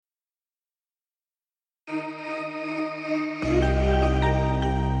Hi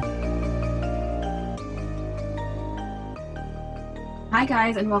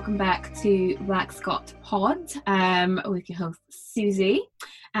guys, and welcome back to Black Scott Pod with your host Susie.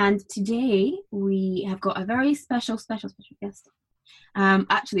 And today we have got a very special guest.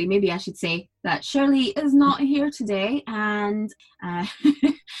 Actually, maybe I should say that Shirley is not here today, and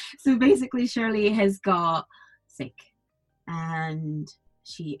so basically Shirley has got sick, and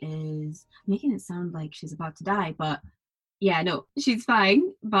she is making it sound like she's about to die, but yeah, no, she's fine,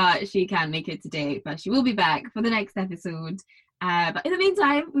 but she can't make it today, but she will be back for the next episode. But in the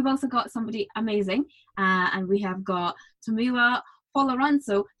meantime, we've also got somebody amazing, and we have got Tomiwa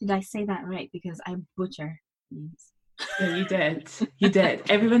Foloronso. Did I say that right? Because I butcher names. Yeah, you did. You did.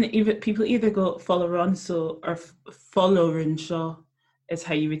 People either go Foloronso or Folorenshaw is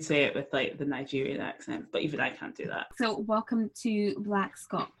how you would say it with like the Nigerian accent, but even I can't do that. So welcome to Black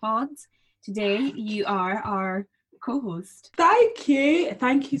Scott Pod. Today you are our co-host. Thank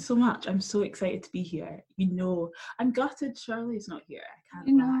you so much. I'm so excited to be here. I'm gutted Shirley's not here. I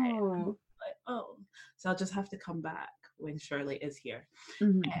can't lie. So I'll just have to come back when Shirley is here.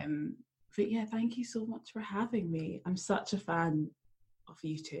 Mm-hmm. But yeah, thank you so much for having me. I'm such a fan of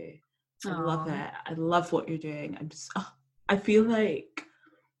you two. I love it. I love what you're doing. I feel like,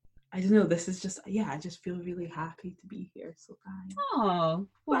 I don't know, this is just, I just feel really happy to be here. So thanks. Oh,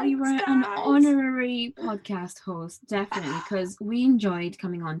 well, you were an honorary podcast host, definitely, because we enjoyed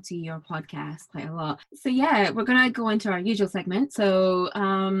coming on to your podcast quite a lot. So yeah, we're going to go into our usual segment. So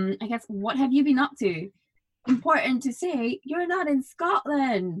I guess, what have you been up to? Important to say, you're not in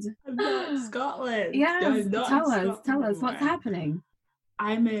Scotland. I'm not in Scotland. Yes, no, tell us what's happening.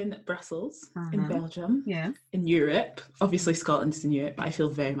 I'm in Brussels, in Belgium, in Europe. Obviously, Scotland's in Europe, but I feel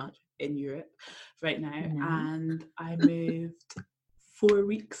very much in Europe right now. And I moved 4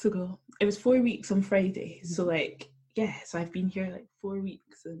 weeks ago. It was 4 weeks on Friday. So so I've been here 4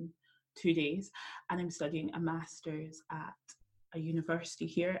 weeks and 2 days. And I'm studying a master's at a university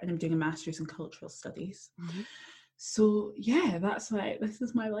here, and I'm doing a master's in cultural studies. So that's this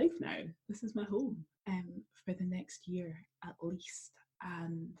is my life now. This is my home for the next year at least.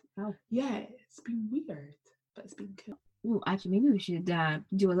 And it's been weird, but it's been cool. Oh, actually, maybe we should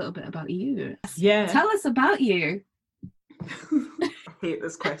do a little bit about you. Yeah, tell us about you. I hate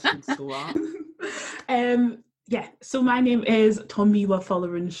this question so much. So my name is Tomiwa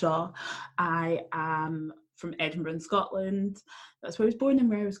Folorenshaw. I am from Edinburgh in Scotland. That's where I was born and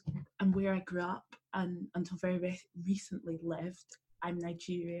where I grew up, and until very recently lived. I'm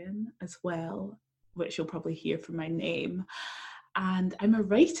Nigerian as well, which you'll probably hear from my name. And I'm a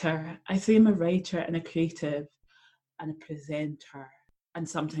writer. I say I'm a writer and a creative and a presenter and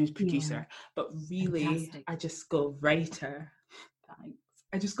sometimes producer. But really, fantastic. I just go writer. Thanks.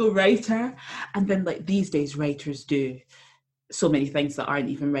 I just go writer. And then these days, writers do so many things that aren't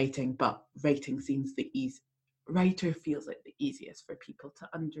even writing, but writing seems the easy. Writer feels like the easiest for people to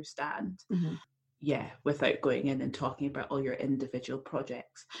understand. Without going in and talking about all your individual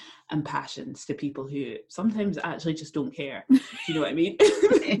projects and passions to people who sometimes actually just don't care. Do you know what I mean?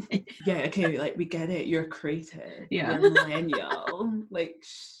 We get it. You're creative. You're a millennial.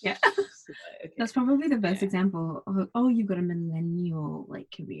 That's probably the best example of, you've got a millennial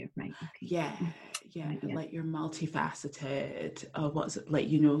career, right? Okay. You're multifaceted. What's it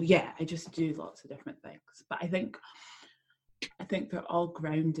I just do lots of different things. But I think they're all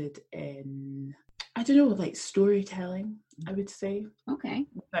grounded in, I don't know, storytelling, I would say. Okay.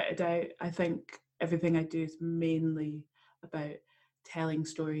 Without a doubt. I think everything I do is mainly about telling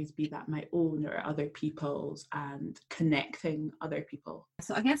stories, be that my own or other people's, and connecting other people.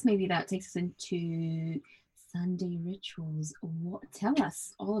 So I guess maybe that takes us into Sunday rituals. Tell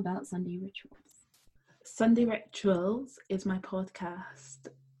us all about Sunday rituals. Sunday Rituals is my podcast.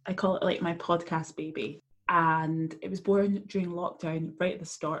 I call it my podcast baby. And it was born during lockdown, right at the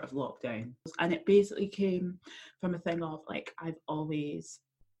start of lockdown. And it basically came from a thing of I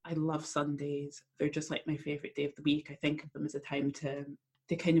love Sundays. They're just my favourite day of the week. I think of them as a time to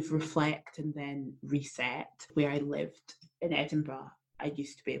kind of reflect and then reset. Where I lived in Edinburgh, I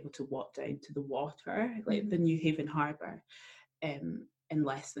used to be able to walk down to the water, the New Haven Harbour, in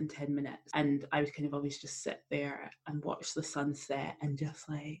less than 10 minutes. And I would kind of always just sit there and watch the sunset and just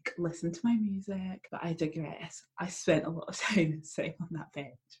listen to my music. But I digress. I spent a lot of time sitting on that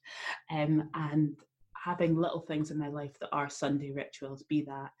bench and having little things in my life that are Sunday rituals, be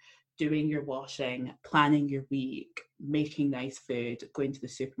that doing your washing, planning your week, making nice food, going to the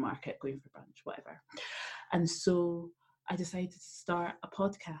supermarket, going for brunch, whatever. And so I decided to start a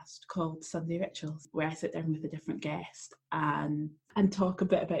podcast called Sunday Rituals, where I sit down with a different guest and talk a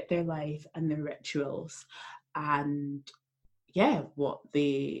bit about their life and their rituals, and what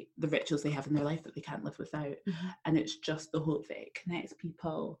the rituals they have in their life that they can't live without. And it's just the hope that it connects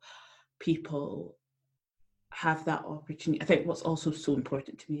people have that opportunity. I think what's also so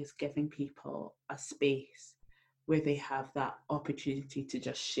important to me is giving people a space where they have that opportunity to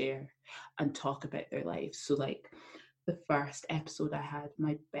just share and talk about their lives. So like the first episode, I had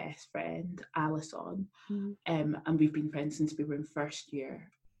my best friend Alice on, and we've been friends since we were in first year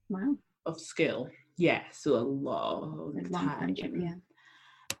of school. Yeah, so a long time. Friendship,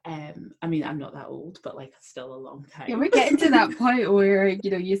 yeah. I mean, I'm not that old, but like still a long time. Yeah, we're getting to that point where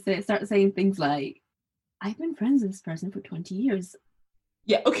you start saying things like, "I've been friends with this person for 20 years."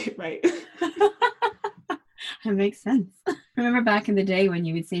 Yeah. Okay. Right. It makes sense. Remember back in the day when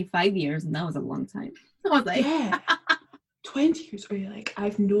you would say 5 years, and that was a long time. I was like, yeah. 20 years, or you're like,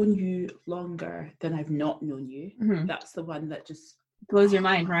 I've known you longer than I've not known you. That's the one that just blows your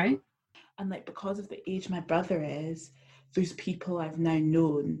mind, right? And like, because of the age my brother is, there's people I've now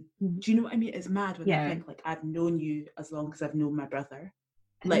known. Do you know what I mean? It's mad when I think like I've known you as long as I've known my brother.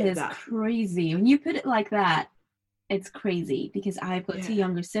 Like, it is crazy. When you put it like that, it's crazy, because I've got 2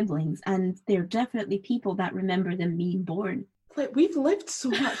 younger siblings, and they're definitely people that remember them being born. Like, we've lived so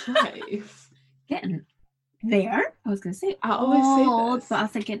much life. Getting there. I was going to say I always say this, but I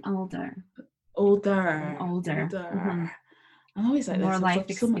was thinking older. Older. I'm always like, more this. life I've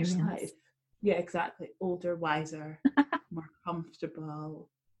lived experience. So much life. Yeah, exactly. Older, wiser, more comfortable.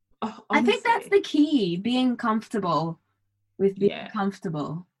 Oh, I think that's the key, being comfortable with being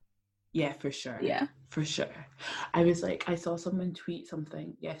comfortable. Yeah, for sure. Yeah. For sure. I was like, I saw someone tweet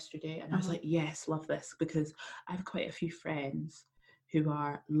something yesterday, and I was like, yes, love this, because I have quite a few friends who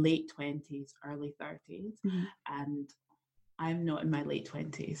are late 20s, early 30s, and I'm not in my late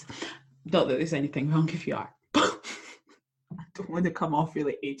 20s. Not that there's anything wrong if you are. I don't want to come off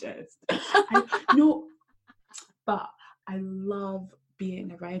really ageist. No, but I love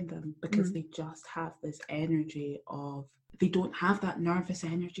being around them, because they just have this energy of, they don't have that nervous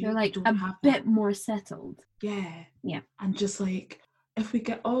energy. They're like a bit more settled. Yeah. Yeah. And just like, if we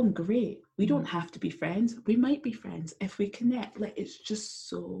get on, great. We don't have to be friends. We might be friends if we connect. Like, it's just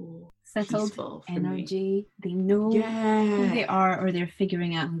so settled peaceful for energy. Me. They know who they are, or they're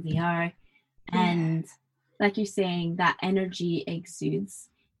figuring out who they are. And like you're saying, that energy exudes.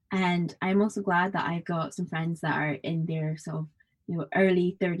 And I'm also glad that I've got some friends that are in their sort of,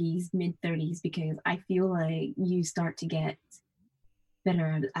 early 30s, mid 30s, because I feel like you start to get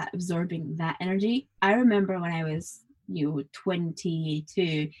better at absorbing that energy. I remember when I was,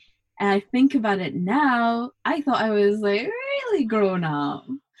 22, and I think about it now, I thought I was like really grown up,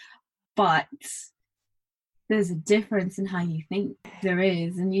 but there's a difference in how you think. There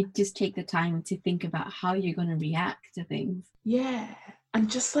is, and you just take the time to think about how you're going to react to things. Yeah,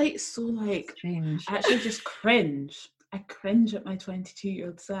 and just like, so like, strange. I actually just cringe. I cringe at my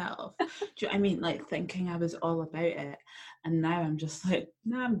 22-year-old self. Do you know what I mean? Like, thinking I was all about it, and now I'm just like,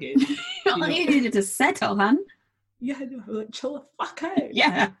 nah, I'm good. You needed to settle, hun. Yeah, like, chill the fuck out.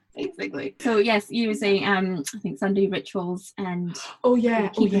 Yeah, basically. So yes, you were saying, I think Sunday rituals and.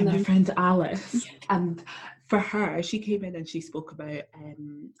 My friend Alice, and for her, she came in and she spoke about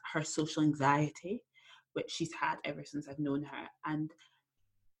her social anxiety, which she's had ever since I've known her, and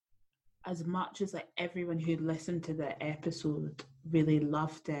as much as like everyone who listened to the episode really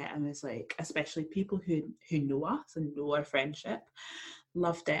loved it, and was like, especially people who know us and know our friendship,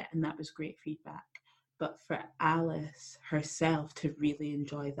 loved it, and that was great feedback. But for Alice herself to really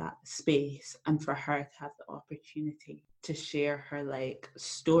enjoy that space, and for her to have the opportunity to share her like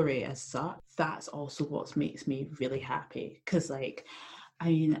story as such, that's also what makes me really happy. Because like, I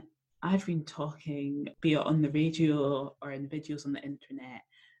mean, I've been talking, be it on the radio or in videos on the internet,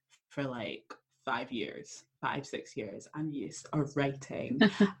 for like 5 years, 6 years. I'm used, or writing.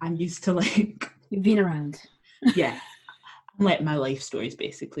 I'm used to like. You've been around. Yeah. Like, my life stories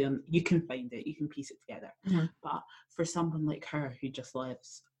basically, and you can find it, you can piece it together. But for someone like her who just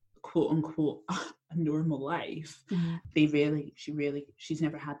lives, quote unquote, a normal life, she's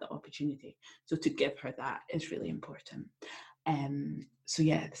never had the opportunity. So to give her that is really important. So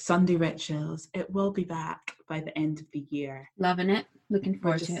yeah, Sunday Rituals, it will be back by the end of the year. Loving it. Looking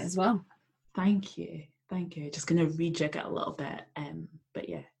forward to it as well. Thank you. Just going to rejig it a little bit. But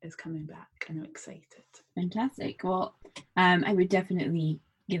yeah, it's coming back and I'm excited. Fantastic. Well, I would definitely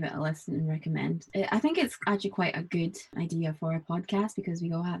give it a listen and recommend. I think it's actually quite a good idea for a podcast, because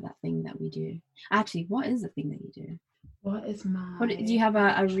we all have that thing that we do. Actually, what is the thing that you do? What is my... What do you have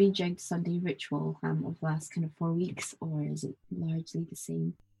a rejigged Sunday ritual of the last kind of 4 weeks, or is it largely the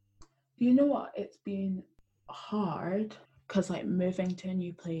same? You know what? It's been hard because like moving to a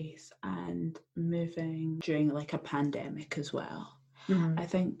new place and moving during like a pandemic as well. Mm-hmm. I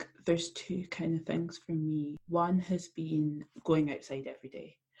think there's two kind of things for me. One has been going outside every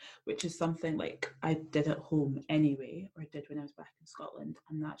day, which is something like I did at home anyway, or did when I was back in Scotland.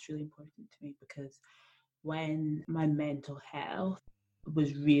 And that's really important to me because when my mental health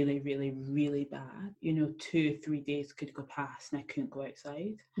was really, really, really bad, 2-3 days could go past and I couldn't go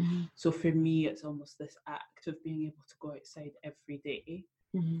outside. Mm-hmm. So for me, it's almost this act of being able to go outside every day.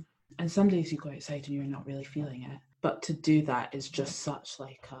 Mm-hmm. And some days you go outside and you're not really feeling it. But to do that is just such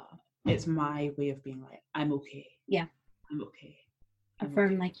like it's my way of being like, I'm okay. Yeah. I'm okay.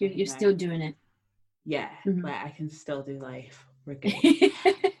 Affirm like you're still doing it. Yeah. Mm-hmm. Like I can still do life. We're good.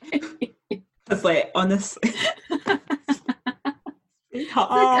 It's like, honestly.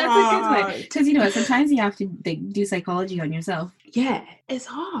 That's a good way. Because sometimes you have to do psychology on yourself. Yeah, it's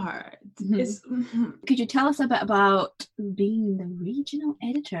hard. Mm-hmm. Could you tell us a bit about being the regional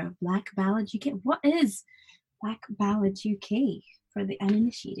editor of Black Ballad UK? What is Black Ballad UK for the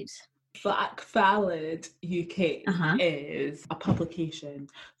uninitiated? Black Ballad UK is a publication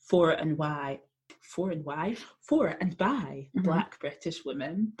for and by Black British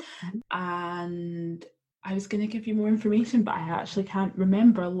women. And I was going to give you more information, but I actually can't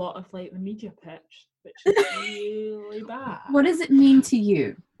remember a lot of like the media pitch, which is really bad. What does it mean to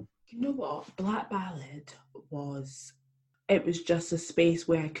you? You know what? Black Ballad was just a space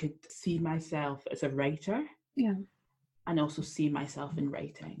where I could see myself as a writer. Yeah. And also see myself in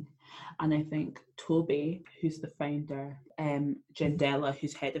writing. And I think Toby, who's the founder, Jendela,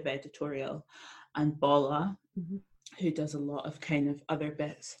 who's head of editorial, and Bola, who does a lot of kind of other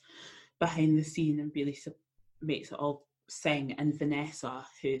bits behind the scene and really makes it all sing, and Vanessa,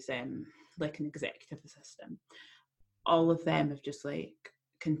 who's like an executive assistant. All of them have just like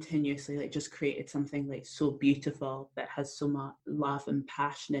continuously like just created something like so beautiful that has so much love and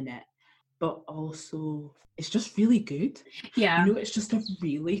passion in it. But also, it's just really good. Yeah. It's just a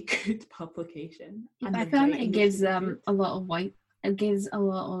really good publication. And I found it gives a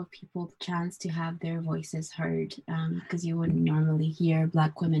lot of people the chance to have their voices heard, because you wouldn't normally hear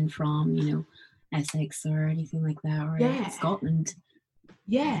Black women from, Essex or anything like that, or Scotland.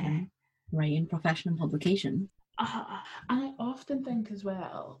 Yeah. Writing professional publication. And I often think as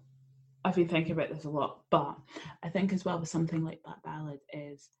well, I've been thinking about this a lot, but I think as well with something like Black Ballad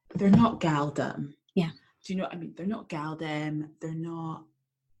is they're not Galdem. Yeah. Do you know what I mean? They're not Galdem, they're not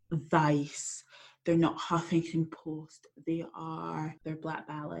Vice, they're not Huffington Post, they're Black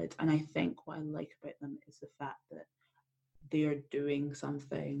Ballad. And I think what I like about them is the fact that they're doing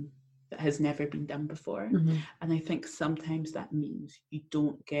something that has never been done before. And I think sometimes that means you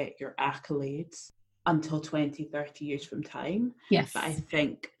don't get your accolades until 20-30 years from time. Yes. But I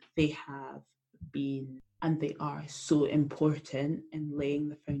think they have been, and they are so important in laying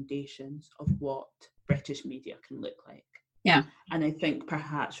the foundations of what British media can look like. Yeah. And I think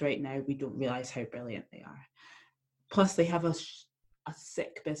perhaps right now we don't realise how brilliant they are. Plus they have a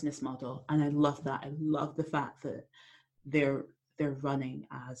sick business model, and I love that. I love the fact that they're running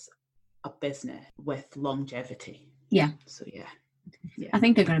as a business with longevity. Yeah. So yeah. I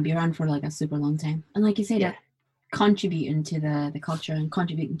think they're going to be around for like a super long time. And like you said, contributing to the culture and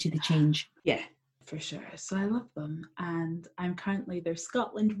contributing to the change. Yeah, for sure. So I love them, and I'm currently their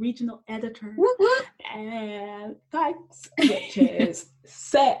Scotland regional editor. Thanks, which is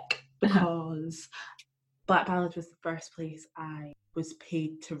sick because Black Ballad was the first place I was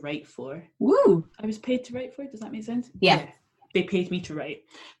paid to write for. Woo! I was paid to write for. Does that make sense? Yeah. They paid me to write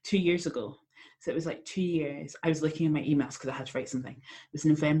 2 years ago. So it was like 2 years. I was looking at my emails because I had to write something. It was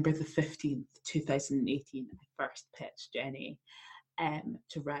November the 15th, 2018. I first pitched Jenny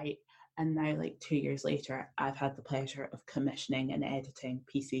to write. And now, like 2 years later, I've had the pleasure of commissioning and editing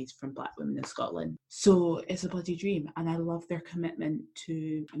pieces from Black women in Scotland. So it's a bloody dream. And I love their commitment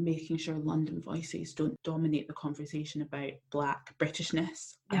to making sure London voices don't dominate the conversation about Black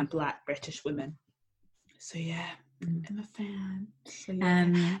Britishness and Black British women. So yeah, I'm a fan. So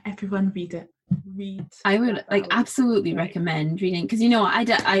yeah, everyone read it. I would absolutely recommend reading, because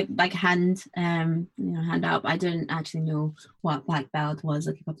I like hand up. I didn't actually know what Black Ballad was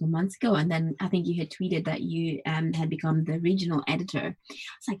like a couple of months ago, and then I think you had tweeted that you had become the regional editor. I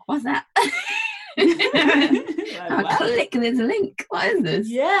was like, what's that? Click this link. What is this?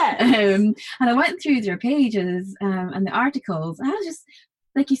 Yeah. And I went through their pages and the articles, and I was just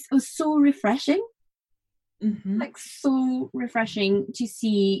like, it was so refreshing. like so refreshing to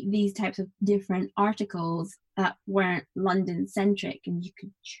see these types of different articles that weren't London centric, and you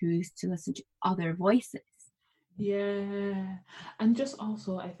could choose to listen to other voices. Yeah, and just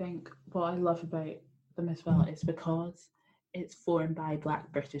also I think what I love about them as well is because it's formed by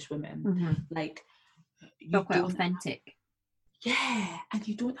Black British women. Like They're you quite don't, authentic. yeah, and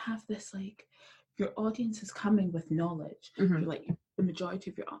you don't have this like your audience is coming with knowledge. You're like the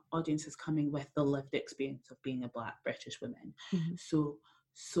majority of your audience is coming with the lived experience of being a Black British woman. So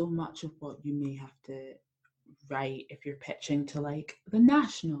much of what you may have to write if you're pitching to like the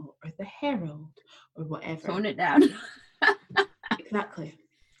National or the Herald or whatever, Tone it down. Exactly.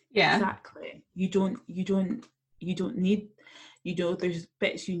 Yeah. Exactly. You don't need, there's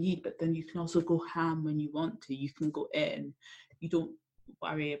bits you need, but then you can also go ham when you want to. You can go in. You don't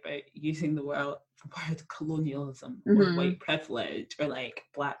worry about using the word colonialism or white privilege or like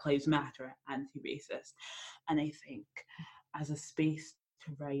Black Lives Matter, anti-racist. And I think as a space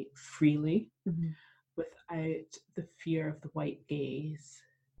to write freely without the fear of the white gaze,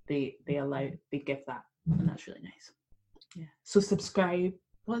 they give that, and that's really nice. Yeah. So subscribe.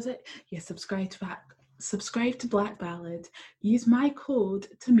 What is it? Yeah, subscribe to Black Ballad. Use my code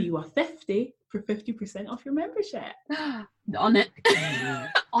TAMIWA50 for 50% off your membership. On it.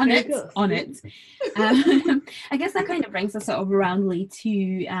 on it. I guess that kind of brings us sort of around Lee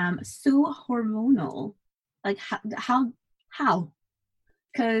to So Hormonal. Like how?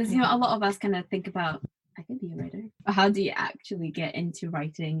 Because, you know, a lot of us kind of think about, I could be a writer. But how do you actually get into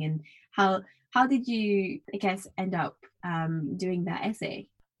writing, and how did you, I guess, end up doing that essay?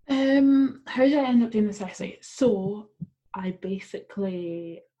 How did I end up doing this essay? So I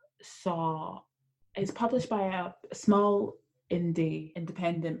basically saw, it's published by a small indie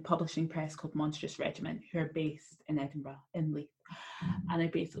independent publishing press called Monstrous Regiment, who are based in Edinburgh, in Leith. And I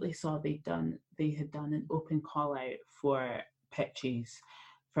basically saw they had done an open call out for pitches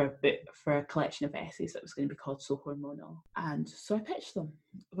for a collection of essays that was going to be called So Hormonal. And so I pitched them,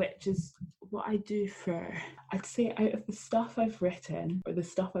 which is what I do for, I'd say out of the stuff I've written or the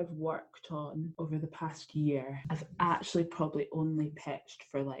stuff I've worked on over the past year, I've actually probably only pitched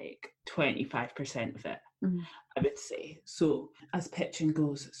for like 25% of it, I would say. So as pitching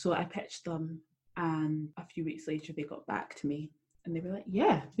goes, so I pitched them, and a few weeks later they got back to me and they were like,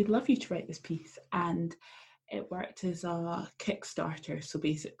 yeah, we'd love you to write this piece. And it worked as a Kickstarter. So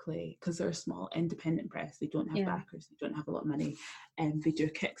basically, because they're a small independent press, they don't have backers, they don't have a lot of money, and they do a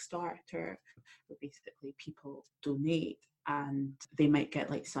Kickstarter where basically people donate and they might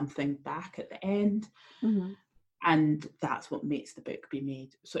get like something back at the end. And that's what makes the book be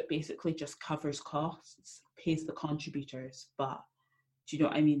made. So it basically just covers costs, pays the contributors, but do you know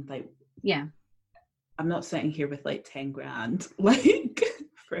what I mean? Like, yeah, I'm not sitting here with like 10 grand, like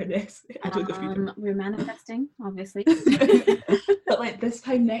for this. I don't know if you we're manifesting, obviously. But like this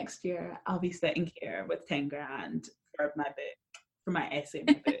time next year, I'll be sitting here with 10 grand for my book, for my essay,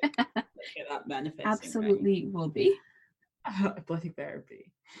 my book. Like, get that manifesting. Absolutely, right? Will be. I bloody better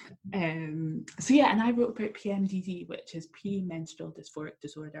be. So yeah, and I wrote about PMDD, which is premenstrual dysphoric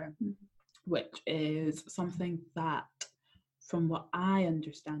disorder, which is something that, from what I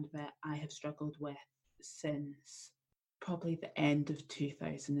understand of it, I have struggled with since probably the end of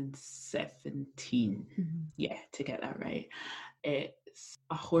 2017. Yeah, to get that right. It's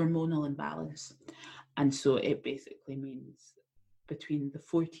a hormonal imbalance, and so it basically means between the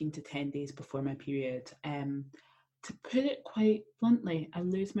 14 to 10 days before my period, to put it quite bluntly, I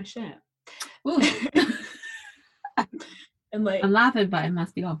lose my shit. And like, I'm laughing, but it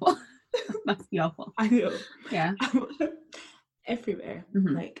must be awful. Must be awful. I know. Yeah. Everywhere,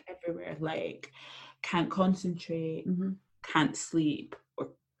 like everywhere, like can't concentrate, can't sleep, or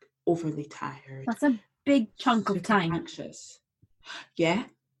overly tired. That's a big chunk of time. Anxious. Yeah.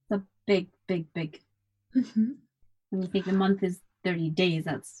 It's a big. When you think the month is 30 days,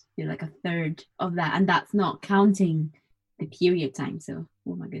 that's like a third of that, and that's not counting the period time. So,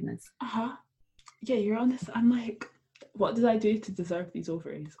 oh my goodness. Yeah, you're honest. I'm like, what did I do to deserve these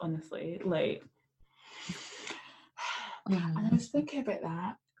ovaries? Honestly, like. And I was thinking about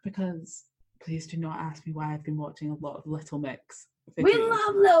that because, please do not ask me why I've been watching a lot of Little Mix videos. We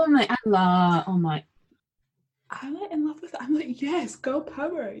love Little Mix. I'm like in love with it. I'm like, yes, girl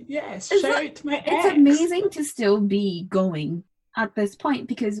power. Yes, shout out to my ex. It's amazing to still be going at this point,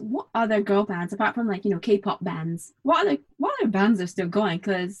 because what other girl bands, apart from like, K-pop bands, what other bands are still going?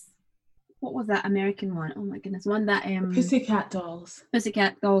 Because what was that American one? Oh my goodness, one that Pussycat Dolls.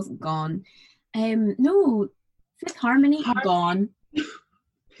 Pussycat Dolls gone. No, Fifth Harmony gone.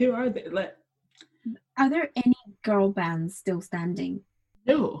 Who are they? Like, are there any girl bands still standing?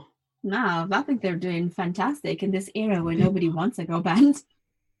 No. No, I think they're doing fantastic in this era where nobody wants a girl band.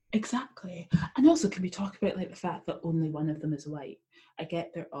 Exactly. And also, can we talk about like the fact that only one of them is white? I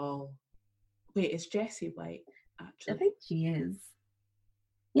get they're all. Wait, is Jessie white? I Actually, think she is.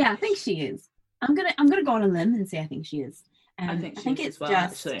 Yeah, I think she is. I'm gonna go on a limb and say I think she is. I think I she think is as it's well.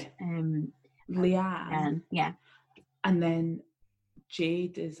 just Actually, Leanne. Leanne, Yeah, and then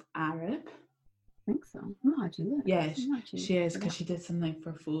Jade is Arab. I think so. I'm not actually look. Yeah, I'm not actually she is look because it she did something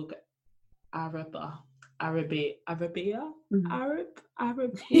for Vogue Arabia, Mhm.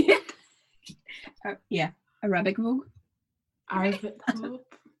 Arab Vogue, Yeah, Arabic Vogue. Arabic Vogue.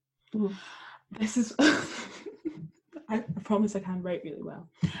 Mhm. This is. I promise I can write really well.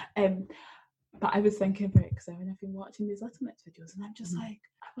 But I was thinking about it because I've been watching these Little Mix videos, and I'm just like,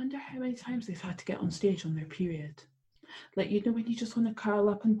 I wonder how many times they've had to get on stage on their period. Like, you know, when you just want to curl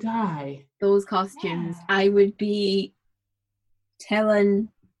up and die. Those costumes, Yeah. I would be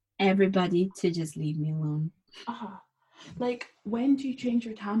telling everybody to just leave me alone. Like, when do you change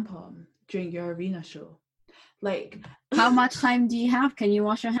your tampon during your arena show? Like, how much time do you have? Can you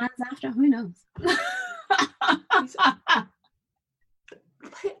wash your hands after? Who knows?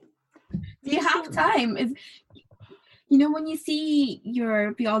 Do you have time? Is when you see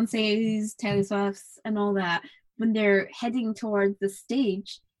your Beyonce's, Taylor Swift's, and all that, when they're heading towards the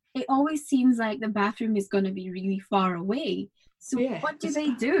stage, it always seems like the bathroom is going to be really far away. So what do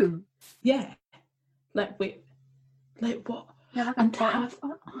they do? Yeah. Like, wait. Like, what? Yeah, like and to have...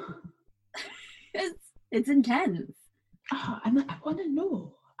 it's intense. I'm like, I want to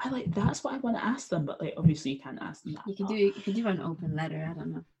know. That's what I want to ask them, but like, obviously you can't ask them that. You could do an open letter. I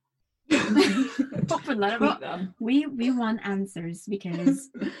don't know. Open letter. We want answers because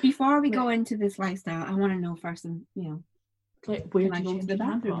before we go into this lifestyle, I want to know first, and like, where can I go to the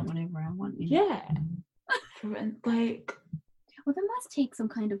bathroom whenever I want? Yeah. Like, well, that must take some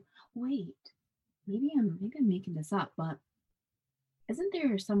kind of wait. Maybe I'm making this up, but isn't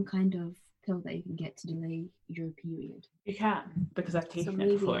there some kind of pill that you can get to delay your period? You can, because I've taken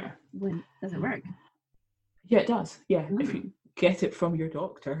it before. When does it work? Yeah, it does. Yeah, if you get it from your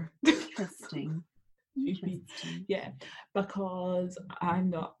doctor. Interesting. Yeah, because I'm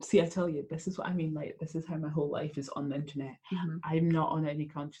not. See, I tell you, this is what I mean. Like, this is how my whole life is on the internet. I'm not on any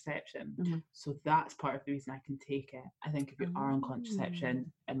contraception, so that's part of the reason I can take it. I think if you are on contraception,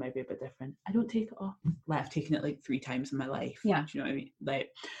 it might be a bit different. I don't take it off. Like, I've taken it like 3 times in my life. Yeah, do you know what I mean?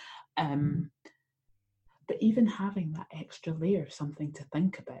 Like, but even having that extra layer of something to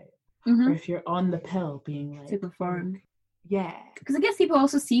think about, or if you're on the pill, being like to perform. Yeah, because I guess people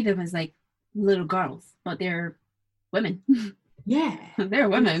also see them as like little girls, but they're women. Yeah, they're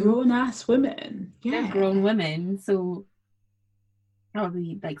women, grown-ass women. Yeah, they're grown women, so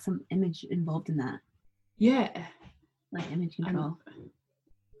probably like some image involved in that. Yeah, like image control.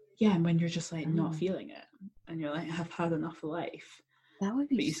 Yeah, and when you're just like not feeling it, and you're like, I've had enough of life. That would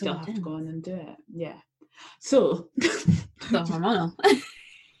be. But you so still intense. have to go on and do it. Yeah. So hormonal.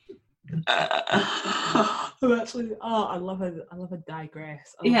 I'm actually. I love a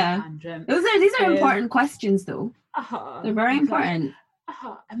digress. These are important questions, though. They're very important.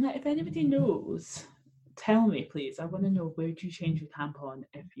 And like, if anybody knows, tell me, please. I want to know, where do you change your tampon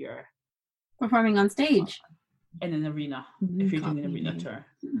if you're performing on stage in an arena? If you're doing an arena tour,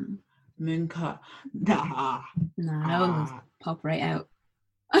 Mooncut. No, pop right out.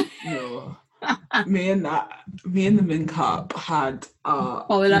 No. me and the Moon Cup had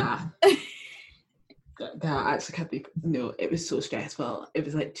that actually can't be. No, it was so stressful. It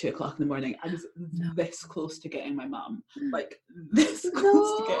was like 2:00 in the morning. I was this close to getting my mum. Like, this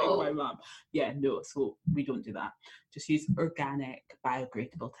close to getting my mum. Yeah, no, so we don't do that. Just use organic,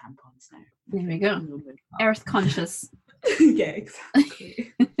 biodegradable tampons now. There we go. Earth conscious. Yeah,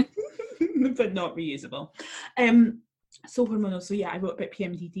 exactly. But not reusable. So hormonal. So yeah, I wrote about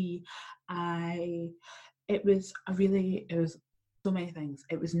PMDD. It was so many things.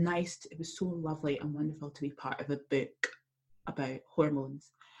 It was nice. It was so lovely and wonderful to be part of a book about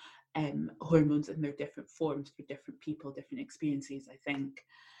hormones, hormones in their different forms for different people, different experiences. I think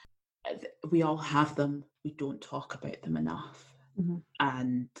we all have them. We don't talk about them enough.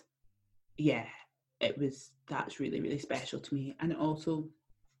 And yeah, that's really, really special to me. And it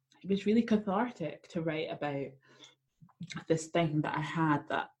was really cathartic to write about this thing that I have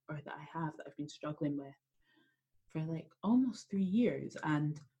that I've been struggling with for like almost 3 years,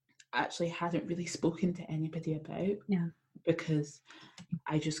 and actually hadn't really spoken to anybody about. Yeah. Because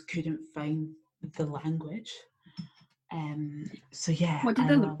I just couldn't find the language. So yeah. What did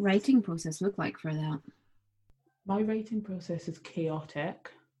the writing process look like for that? My writing process is chaotic.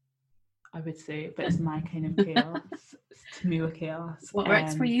 I would say, but it's my kind of chaos. It's Tamua chaos. What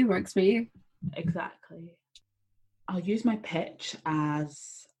works for you works for you. Exactly. I'll use my pitch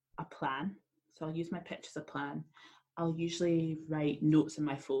as a plan. So I'll use my pitch as a plan. I'll usually write notes in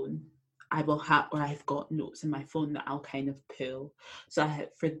my phone. I've got notes in my phone that I'll kind of pull. So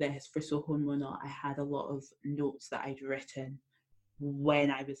for So Hormonal, I had a lot of notes that I'd written when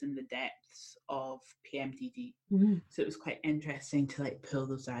I was in the depths of PMDD. Mm-hmm. So it was quite interesting to like pull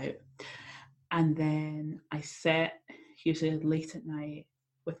those out. And then I sit usually late at night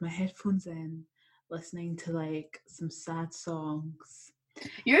with my headphones in, listening to like some sad songs.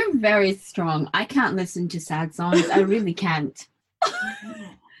 You're very strong. I can't listen to sad songs. I really can't.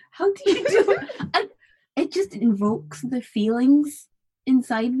 How do you do it? It just invokes the feelings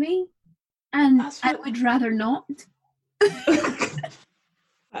inside me, and I would rather not.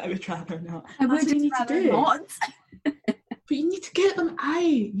 I would rather not. I would rather not. But you need to get them out.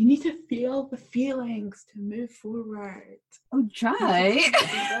 You need to feel the feelings to move forward. Oh, try.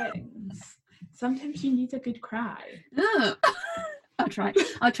 Sometimes you need a good cry. I'll try.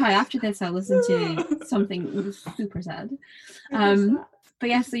 After this, I'll listen to something super sad. But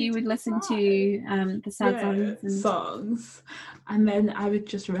yeah, so you would listen to the sad songs, and then I would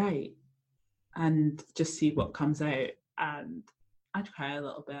just write and just see what comes out, and I'd cry a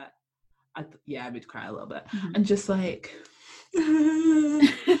little bit. I would cry a little bit, and just like, and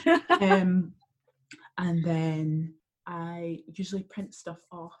then I usually print stuff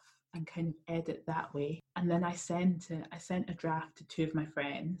off and kind of edit that way, and then I sent a draft to two of my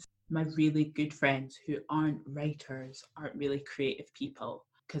friends, my really good friends who aren't writers, aren't really creative people,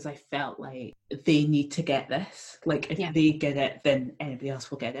 because I felt like they need to get this. Like if they get it, then anybody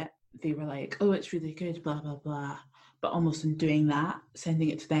else will get it. They were like, oh, it's really good, blah, blah, blah. But almost in doing that, sending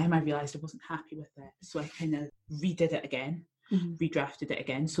it to them, I realised I wasn't happy with it. So I kind of redid it again, redrafted it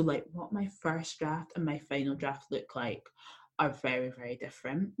again. So like what my first draft and my final draft look like are very, very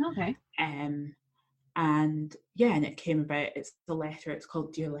different. Okay. And it came about, it's a letter, it's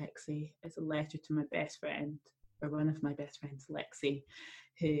called Dear Lexi. It's a letter to my best friend, or one of my best friends, Lexi,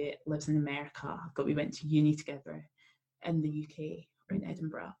 who lives in America, but we went to uni together in the UK, or in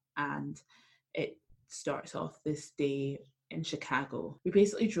Edinburgh, and it starts off this day in Chicago. We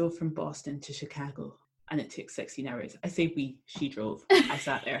basically drove from Boston to Chicago, and it took 16 hours. I say she drove, I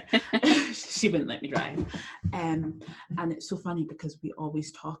sat there. She wouldn't let me drive. And it's so funny because we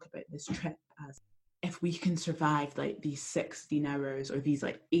always talk about this trip as, if we can survive like these 16 hours or these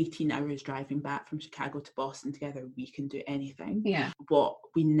like 18 hours driving back from Chicago to Boston together, we can do anything. Yeah. What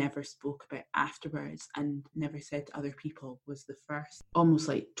we never spoke about afterwards and never said to other people was the first almost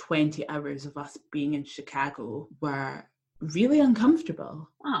like 20 hours of us being in Chicago were really uncomfortable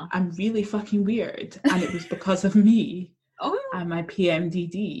and really fucking weird. And it was because of me. And my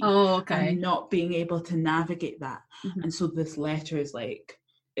PMDD. And not being able to navigate that. And so this letter is like,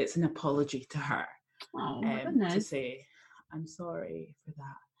 it's an apology to her. To say, I'm sorry for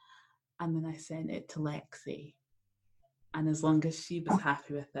that. And then I sent it to Lexi. And as long as she was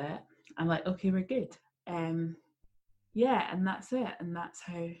happy with it, I'm like, okay, we're good. And that's it. And that's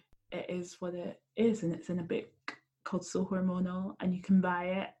how it is what it is. And it's in a book called So Hormonal. And you can buy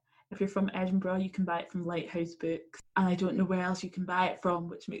it. If you're from Edinburgh, you can buy it from Lighthouse Books. And I don't know where else you can buy it from,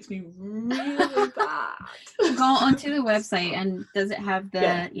 which makes me really bad. Go onto the website, and does it have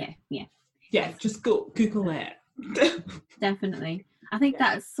the... Yeah, just go Google it. Definitely. I think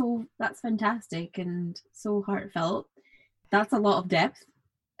that's fantastic and so heartfelt. That's a lot of depth.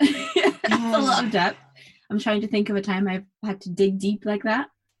 That's a lot of depth. I'm trying to think of a time I've had to dig deep like that.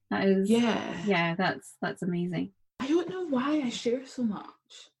 That is that's amazing. I don't know why I share so much.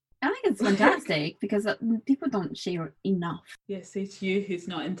 I think it's fantastic because people don't share enough. Yeah, say to you who's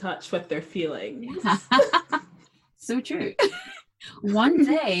not in touch with their feelings. So true. One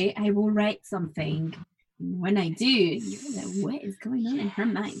day I will write something. When I do, you're like, what is going on in her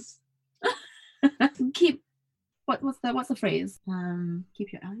mind? What's the phrase?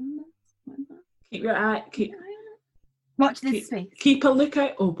 Keep your eye on that. Keep your eye. Watch this space. Keep a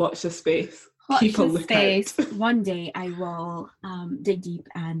lookout. Oh, watch the space. Keep a lookout. One day I will dig deep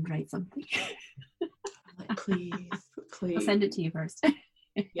and write something. Like, please. I'll send it to you first.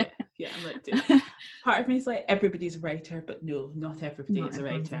 Yeah, I'm like, dude. Part of me is like, everybody's a writer, but no, not everybody is a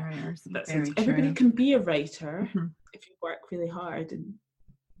writer. Everybody can be a writer if you work really hard, and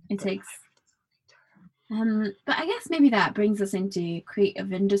it takes. But I guess maybe that brings us into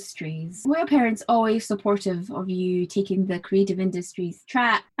creative industries. Were your parents always supportive of you taking the creative industries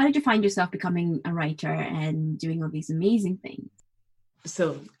track? How did you find yourself becoming a writer and doing all these amazing things?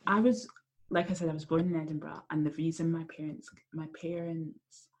 So I was, like I said, I was born in Edinburgh, and the reason my parents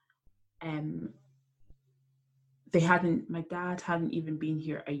my dad hadn't even been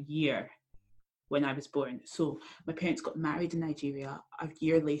here a year when I was born. So my parents got married in Nigeria. A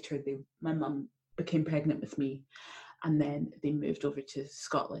year later, my mum became pregnant with me, and then they moved over to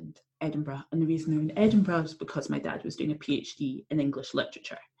Scotland, Edinburgh. And the reason they're in Edinburgh is because my dad was doing a PhD in English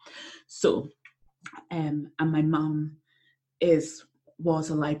literature. So, and my mum was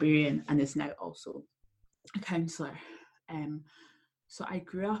a librarian and is now also a counsellor. So I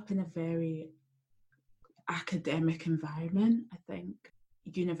grew up in a very academic environment. I think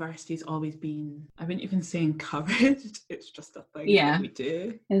university's always been, I wouldn't even say encouraged, it's just a thing that we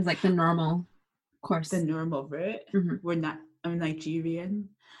do. It's like the normal course. The normal route. Mm-hmm. I'm Nigerian.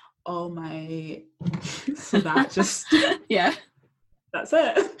 All my so that just yeah. That's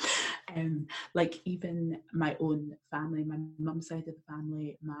it. Like even my own family, my mum's side of the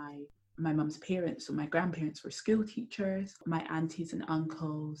family, my mum's parents, so my grandparents were school teachers. My aunties and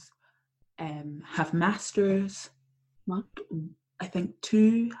uncles have masters. What? I think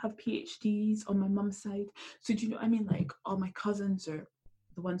 2 have PhDs on my mum's side. So do you know what I mean? Like all my cousins are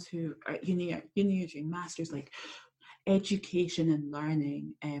the ones who are at uni are doing masters. Like education and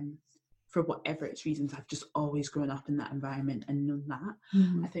learning, for whatever its reasons, I've just always grown up in that environment and known that.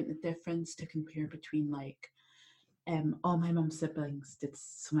 Mm-hmm. I think the difference to compare between like all my mum's siblings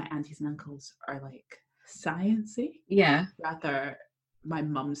so my aunties and uncles are like sciencey. Yeah. Rather, my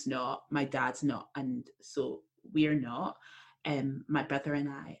mum's not, my dad's not, and so we're not. My brother and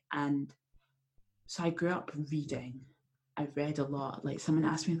I, and so I grew up reading. I've read a lot. Like someone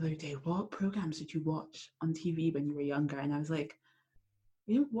asked me the other day, what programs did you watch on TV when you were younger? And I was like,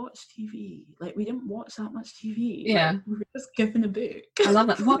 we didn't watch TV. Like we didn't watch that much TV. Yeah. Like, we were just given a book. I love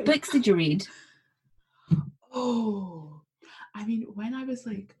that. What books did you read? Oh, I mean, when I was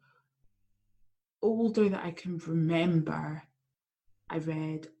like older that I can remember, I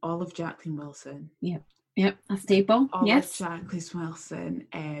read all of Jacqueline Wilson. Yep, a staple. All yes. of Jacqueline Wilson,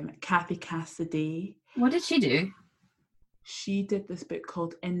 Kathy Cassidy. What did she do? She did this book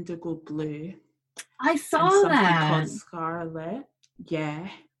called Indigo Blue. I saw that. Called Scarlet. Yeah.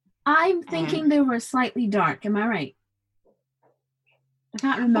 I'm thinking they were slightly dark. Am I right? I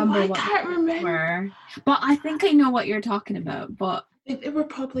can't remember what were. But I think I know what you're talking about. But they were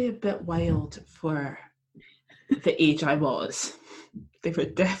probably a bit wild for the age I was. They were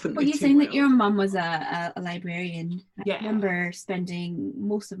definitely. But you're saying that your mum was a librarian. Yeah. I remember spending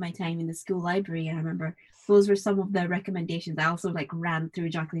most of my time in the school library. I remember those were some of the recommendations. I also like ran through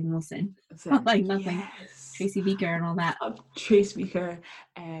Jacqueline Wilson. Like nothing. Yes. Tracy Beaker and all that. Tracy Beaker.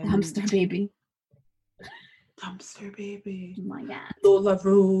 Dumpster Baby. Dumpster Baby. Oh my God. Lola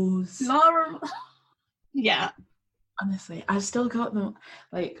Rose. Yeah. Honestly, I've still got them.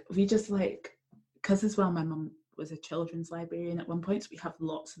 Like we just like, because as well, my mum was a children's librarian at one point, so we have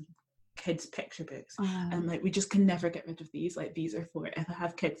lots of kids picture books, and like we just can never get rid of these. Like these are for, if I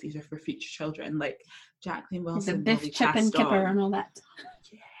have kids, these are for future children. Like Jacqueline Wilson, the Biff, Chip and Kipper and all that.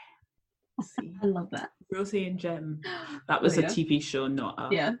 Yeah. See, I love that. Rosie and Jim. That was a TV show, not a.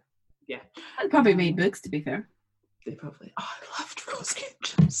 Yeah. And probably made books, to be fair. They probably. Oh, I loved Rosie and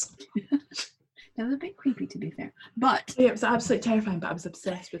Jim so much. That was a bit creepy, to be fair. But yeah, it was absolutely terrifying, but I was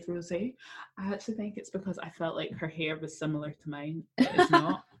obsessed with Rosie. I actually think it's because I felt like her hair was similar to mine. It's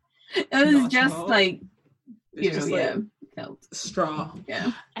not. It was just like, felt straw.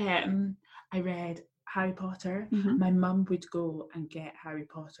 Yeah. I read Harry Potter. Mm-hmm. My mum would go and get Harry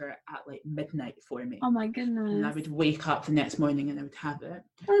Potter at like midnight for me. Oh my goodness. And I would wake up the next morning and I would have it.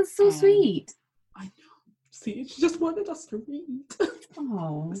 That's so sweet. I know. See, she just wanted us to read.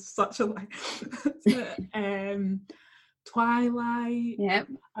 Oh. Such a lie. Twilight. Yep.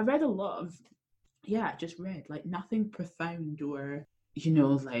 I read a lot of, just read, like nothing profound or,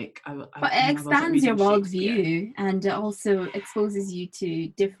 like... But it expands your worldview and it also exposes you to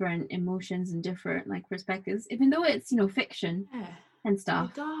different emotions and different like perspectives, even though it's, fiction and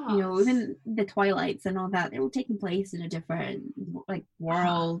stuff. Even the Twilights and all that, they're all taking place in a different like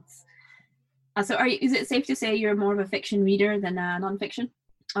worlds. So is it safe to say you're more of a fiction reader than a non-fiction?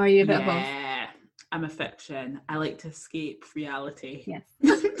 Or are you a bit of both? Yeah, I'm a fiction. I like to escape reality. Yes,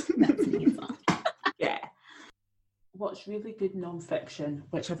 that's me as well. Yeah. What's really good non-fiction,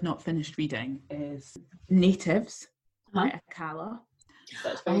 which I've not finished reading, is Natives by Akala.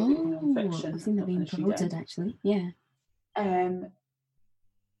 That's very good non-fiction. I've seen that being promoted, actually. Yeah.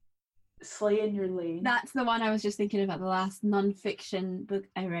 Slay in Your Lane. That's the one I was just thinking about. The last non-fiction book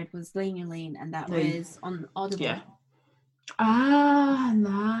I read was Slay in Your Lane, and that was on Audible. Yeah.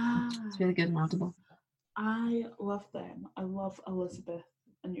 Nice. It's really good on Audible. I love them. I love Elizabeth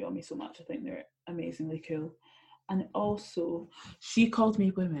and Yomi so much. I think they're amazingly cool. And also, She Called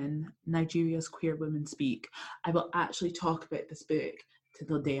Me Women, Nigeria's Queer Women Speak. I will actually talk about this book to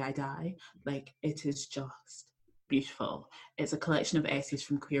the day I die. Like, it is just beautiful. It's a collection of essays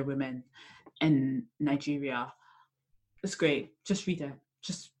from queer women in Nigeria. It's great. Just read it.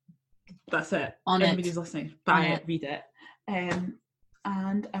 That's it. Anybody who's listening, buy it, read it. And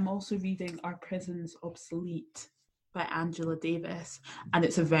I'm also reading Are Prisons Obsolete by Angela Davis, and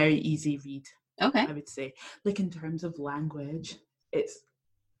it's a very easy read. Okay. I would say, like, in terms of language, it's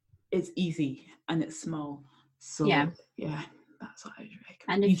easy and it's small. So yeah, that's what I would recommend.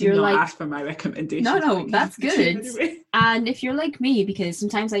 And if you you're like, ask for my recommendation, no, that's good. Anyway. And if you're like me, because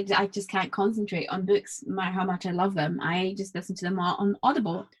sometimes I just can't concentrate on books, no matter how much I love them, I just listen to them on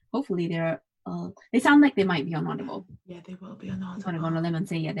Audible. Hopefully they sound like they might be on Audible. Yeah, they will be on Audible. I'm going to go on a limb and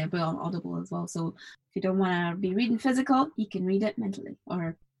say, yeah, they'll be on Audible as well. So if you don't want to be reading physical, you can read it mentally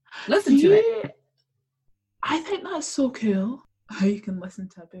or listen to it. I think that's so cool, how you can listen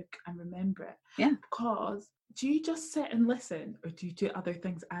to a book and remember it. Yeah. Because do you just sit and listen, or do you do other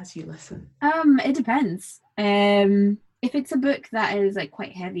things as you listen? It depends. If it's a book that is like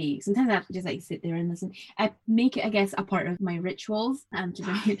quite heavy, sometimes I have to just like sit there and listen. I make it, I guess, a part of my rituals. To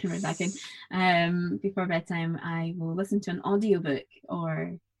bring it back in, before bedtime, I will listen to an audiobook,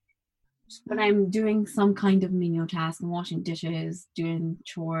 or when I'm doing some kind of menial task, and washing dishes, doing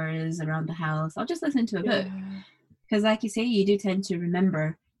chores around the house, I'll just listen to a book. Because, like you say, you do tend to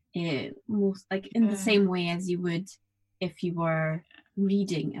remember it most, like, in the same way as you would if you were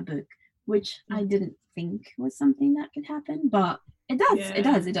reading a book, which I didn't think was something that could happen, but it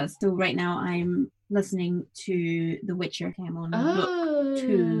does. So right now I'm listening to The Witcher. I'm on book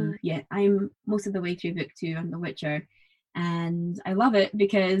 2. Yeah, I'm most of the way through book 2 on The Witcher, and I love it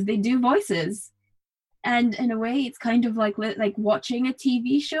because they do voices, and in a way it's kind of like watching a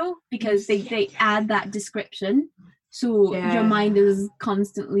TV show, because they add that description, so your mind is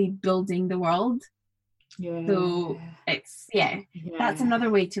constantly building the world. So it's that's another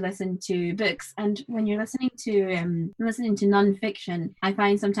way to listen to books. And when you're listening to non-fiction, I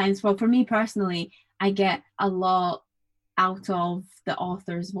find sometimes, well, for me personally, I get a lot out of the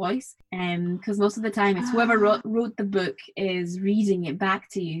author's voice, because most of the time it's whoever wrote the book is reading it back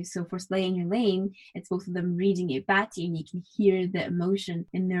to you. So for Slay in Your Lane, it's both of them reading it back to you, and you can hear the emotion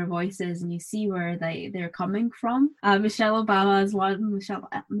in their voices, and you see where they're coming from. Michelle Obama's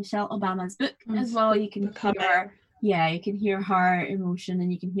book as well. You can hear her emotion,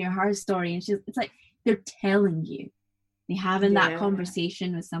 and you can hear her story, and it's like they're telling you. They having that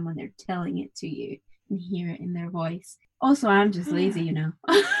conversation with someone, they're telling it to you, and hear it in their voice. Also, I'm just lazy, you know.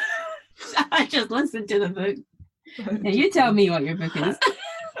 I just listen to the book. Now you tell me what your book is.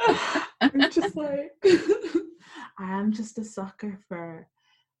 I'm just like, I'm just a sucker for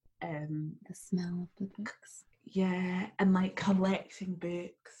the smell of the books. Yeah, and like collecting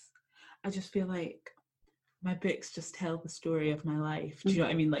books. I just feel like my books just tell the story of my life. Do you know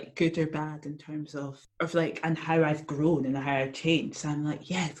what I mean? Like, good or bad, in terms of like, and how I've grown and how I've changed. So I'm like,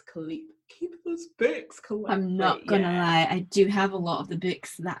 yes, keep those books. I'm not gonna lie, I do have a lot of the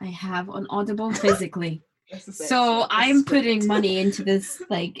books that I have on Audible physically. So I'm putting money into this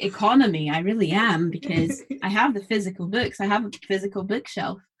like economy. I really am, because I have the physical books. I have a physical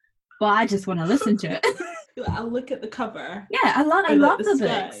bookshelf, but I just want to listen to it. I'll look at the cover. Yeah, I love the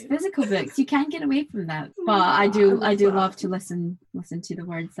books, physical books. You can't get away from that. But I do love to listen to the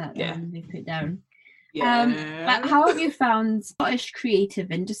words that they put down. But how have you found Scottish creative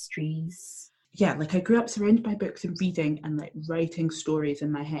industries? Yeah, like I grew up surrounded by books and reading and like writing stories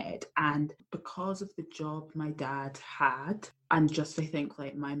in my head, and because of the job my dad had, and just I think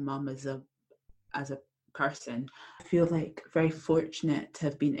like my mum as a person, I feel like very fortunate to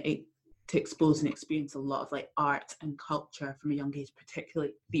have been to expose and experience a lot of like art and culture from a young age,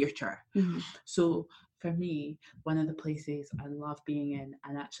 particularly theatre. So for me, one of the places I love being in,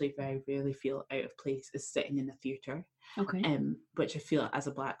 and actually very rarely feel out of place, is sitting in a theatre. Okay. Which I feel as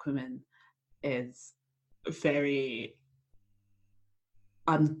a Black woman is very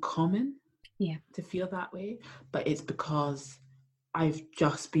uncommon to feel that way, but it's because I've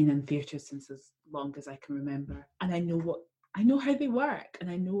just been in theatre since as long as I can remember, and I know how they work, and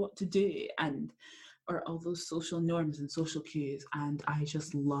I know what to do, and or all those social norms and social cues, and I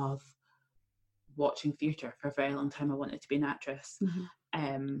just love watching theatre. For a very long time I wanted to be an actress.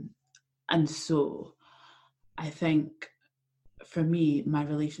 And so I think for me, my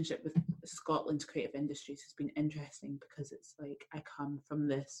relationship with Scotland's creative industries has been interesting, because it's like I come from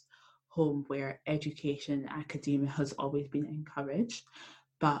this home where education, academia has always been encouraged,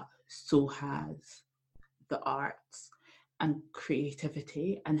 but so has the arts and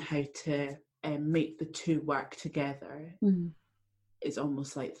creativity, and how to make the two work together is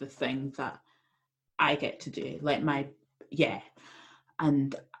almost like the thing that I get to do. Like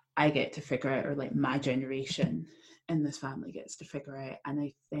and I get to figure out, or like my generation in this family gets to figure out. And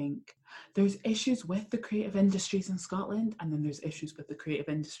I think there's issues with the creative industries in Scotland, and then there's issues with the creative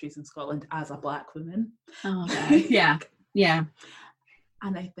industries in Scotland as a Black woman. Oh, yeah.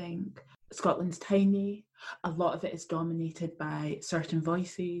 And I think Scotland's tiny. A lot of it is dominated by certain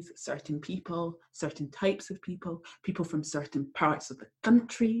voices, certain people, certain types of people from certain parts of the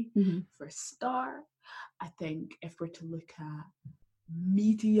country. For a start, I think if we're to look at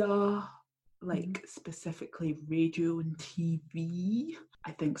media, like specifically radio and TV,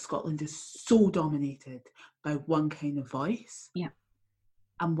 I think Scotland is so dominated by one kind of voice,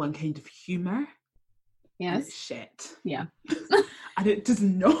 and one kind of humour. Yes. And it's shit. Yeah. And it does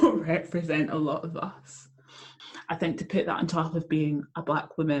not represent a lot of us. I think to put that on top of being a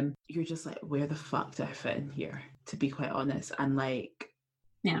Black woman, you're just like, where the fuck do I fit in here? To be quite honest. And like,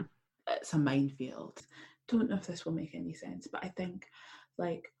 it's a minefield. Don't know if this will make any sense, but I think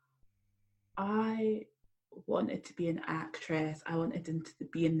like I wanted to be an actress. I wanted to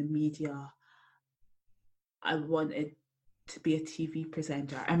be in the media. I wanted to be a TV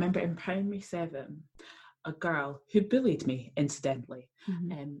presenter. I remember in primary 7, a girl who bullied me, incidentally,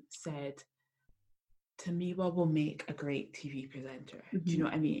 said, Tamiwa will make a great TV presenter. Do you know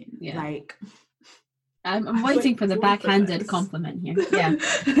what I mean? Yeah. Like, I'm waiting for the backhanded compliment here. Yeah.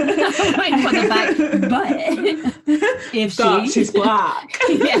 I'm waiting for the but she's Black.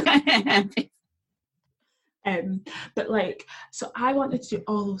 Yeah. But like, so I wanted to do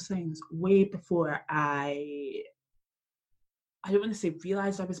all those things way before I don't want to say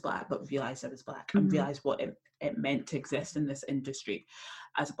realised I was Black, but realised I was Black and realised what it meant to exist in this industry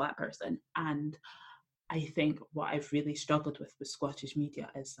as a Black person. And I think what I've really struggled with Scottish media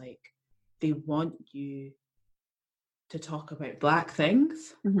is like, they want you to talk about Black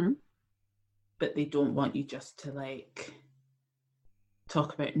things, but they don't want you just to like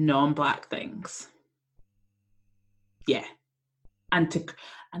talk about non-Black things. Yeah. And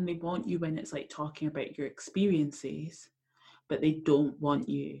they want you when it's like talking about your experiences, but they don't want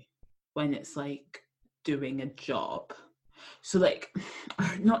you when it's like doing a job. So like,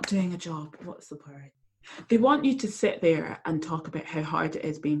 not doing a job, what's the word? They want you to sit there and talk about how hard it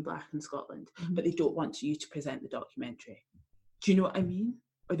is being Black in Scotland, but they don't want you to present the documentary. Do you know what I mean?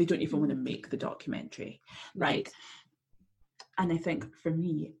 Or they don't even want to make the documentary. Right. Like, and I think for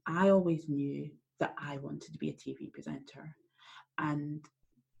me, I always knew that I wanted to be a TV presenter, and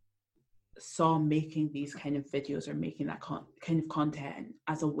saw making these kind of videos or making that kind of content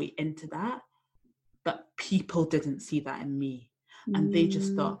as a way into that, but people didn't see that in me, and they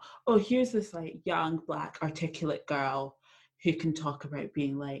just thought, oh, here's this like young Black articulate girl who can talk about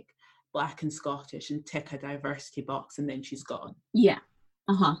being like Black and Scottish and tick a diversity box, and then she's gone.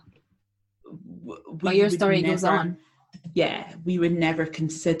 But your story goes on. Yeah, we would never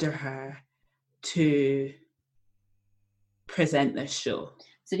consider her to present this show.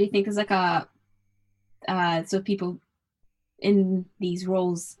 So do you think it's like so people in these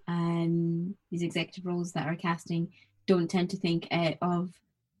roles and these executive roles that are casting don't tend to think of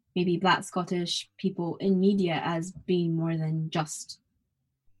maybe Black Scottish people in media as being more than just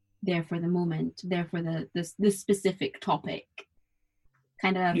there for the moment, there for this specific topic,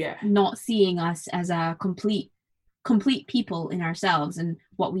 kind of not seeing us as a complete people in ourselves and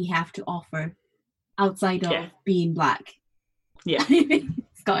what we have to offer outside of being Black. Yeah.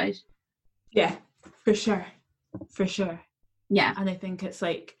 Scottish. Yeah, for sure. Yeah. And I think it's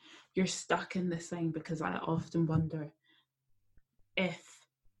like you're stuck in this thing, because I often wonder if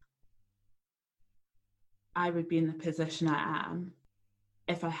I would be in the position I am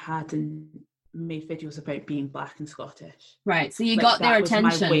if I hadn't made videos about being Black and Scottish. Right. So you got their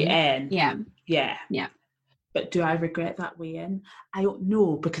attention. My way in. Yeah. Yeah. Yeah. But do I regret that way in? I don't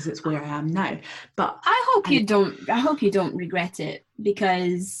know, because it's where I am now. But I hope you don't regret it,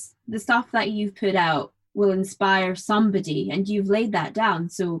 because the stuff that you've put out will inspire somebody, and you've laid that down.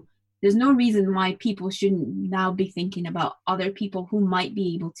 So there's no reason why people shouldn't now be thinking about other people who might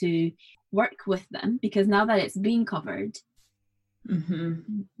be able to work with them, because now that it's being covered,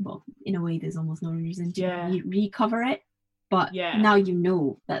 well, in a way, there's almost no reason to recover it. But now you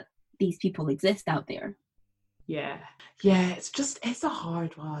know that these people exist out there. Yeah, it's a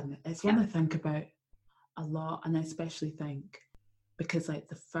hard one. It's one I think about a lot, and I especially think because like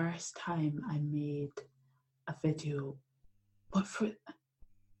the first time I made a video, I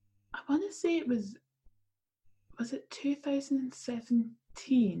want to say it was it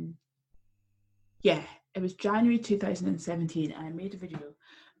 2017? Yeah, it was January 2017, and I made a video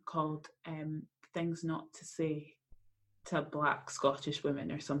called Things Not to Say to Black Scottish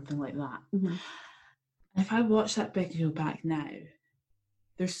Women or something like that. Mm-hmm. If I watch that video back now,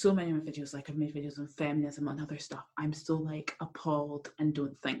 there's so many of my videos, like I've made videos on feminism and other stuff, I'm still like appalled and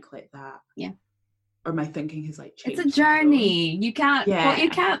don't think like that. Yeah. Or my thinking has like changed. It's a journey. You can't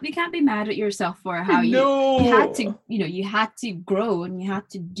be mad at yourself for how you had to, you had to grow and you had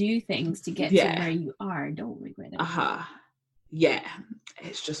to do things to get to where you are. Don't regret it. Yeah.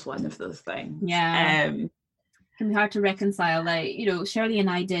 It's just one of those things. Yeah. It can be hard to reconcile. Like, Shirley and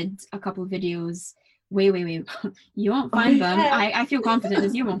I did a couple of videos. Wait. You won't find them. I feel confident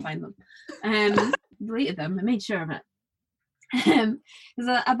as you won't find them. Deleted them. I made sure of it.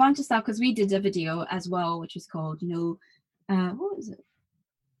 There's a bunch of stuff, because we did a video as well, which was called, what was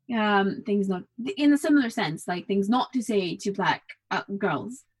it? Things not, in a similar sense, like things not to say to Black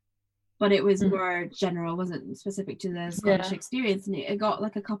girls, but it was more general, wasn't specific to the Scottish experience, and it got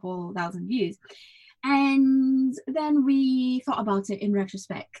like a couple thousand views. And then we thought about it in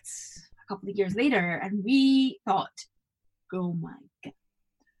retrospect a couple of years later, and we thought, oh my god,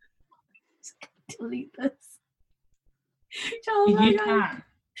 delete this. You can.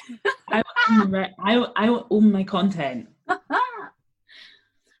 I will own my content.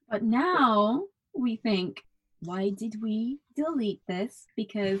 But now we think, why did we delete this?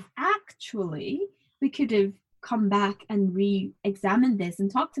 Because actually we could have come back and re-examined this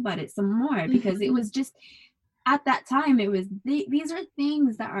and talked about it some more, because it was just, at that time, it was these are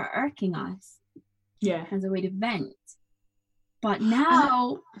things that are irking us as a way to vent. But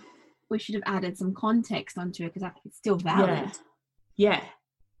now we should have added some context onto it, because I think it's still valid. Yeah.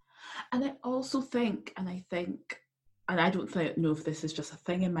 And I also think, and I don't know if this is just a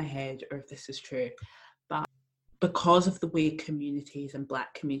thing in my head or if this is true, but because of the way communities and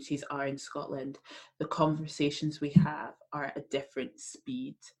Black communities are in Scotland, the conversations we have are at a different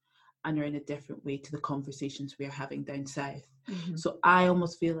speed and are in a different way to the conversations we are having down south. Mm-hmm. So I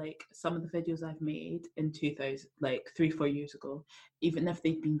almost feel like some of the videos I've made in 2000, like 3-4 years ago, even if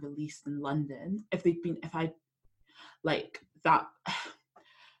they'd been released in London, if I like that,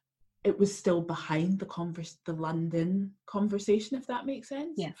 it was still behind the London conversation, if that makes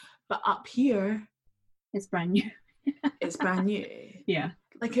sense. Yeah. But up here, it's brand new. It's brand new. Yeah.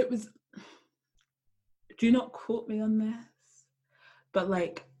 Like it was, do not quote me on this, but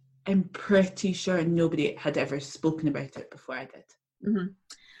like, I'm pretty sure nobody had ever spoken about it before I did. Mm-hmm.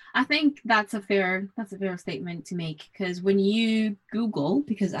 I think that's a fair statement to make, because when you Google,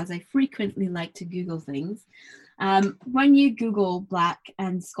 because as I frequently like to Google things, when you Google Black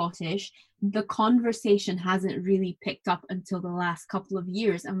and Scottish, the conversation hasn't really picked up until the last couple of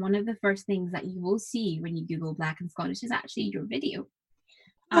years. And one of the first things that you will see when you Google Black and Scottish is actually your video.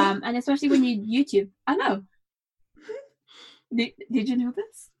 And especially when you YouTube. I know. Did you know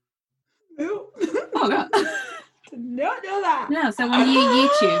this? No. Oh god. Did not know that. No, so when you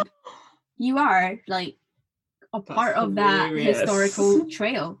YouTube, you are like a part of that historical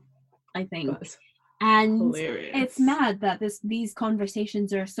trail, I think. And hilarious. It's mad that these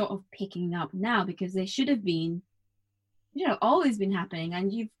conversations are sort of picking up now, because they should have been, always been happening.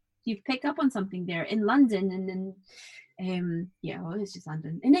 And you've picked up on something there in London, and then it's just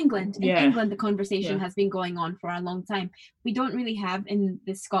London. In England, the conversation has been going on for a long time. We don't really have in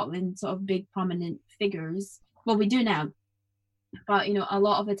this Scotland sort of big prominent figures. Well, we do now, but a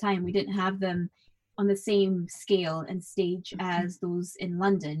lot of the time we didn't have them on the same scale and stage as those in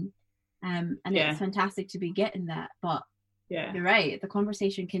London. And it's fantastic to be getting that, but you're right, the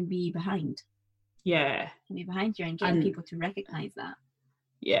conversation can be behind. Yeah. Can be behind you, and getting people to recognise that.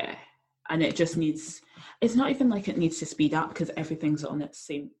 Yeah. And it just needs, it's not even like it needs to speed up, because everything's on its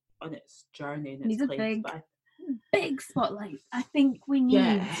journey and its place. Big spotlight. I think we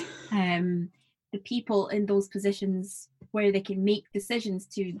need the people in those positions where they can make decisions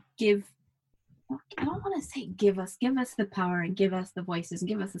to give, I don't want to say give us the power and give us the voices and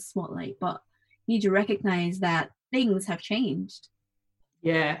give us the spotlight, but you need to recognize that things have changed.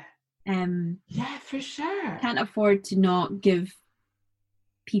 Yeah, for sure. Can't afford to not give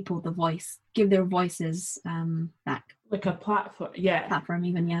people the voice, give their voices back. Like a platform, Platform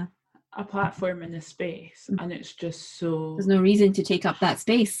even, a platform in a space, and it's just so... There's no reason to take up that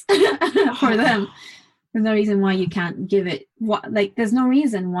space for them. There's no reason why you can't give it... there's no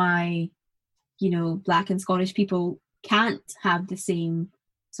reason why, Black and Scottish people can't have the same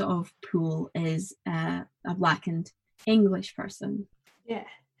sort of pool as a Black and English person. Yeah.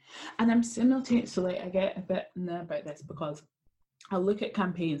 And I'm simultaneously, I get a bit about this, because I look at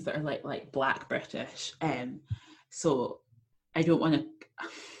campaigns that are like Black British, so I don't want to...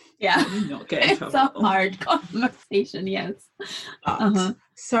 Yeah, not get in trouble. It's a hard conversation, yes.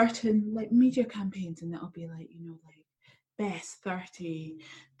 certain like media campaigns, and it'll be like, you know, like best 30,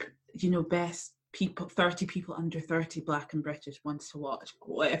 you know, best people, 30 people under 30 Black and British wants to watch,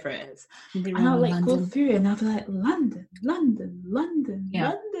 whatever it is. And I'll like London. Go through and I'll be like, London, Yeah.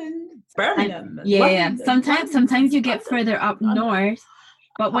 London, Birmingham. Yeah. Sometimes you get further up north,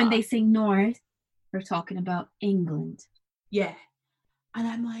 but when they say north, we're talking about England. Yeah. And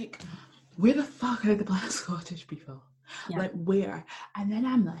I'm like, where the fuck are the Black Scottish people? Yeah. Like, where? And then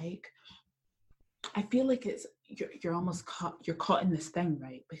I'm like, I feel like it's, you're almost caught in this thing,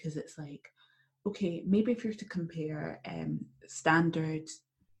 right? Because it's like, okay, maybe if you're to compare standards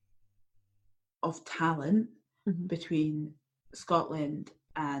of talent between Scotland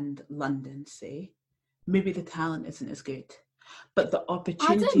and London, say, maybe the talent isn't as good, but the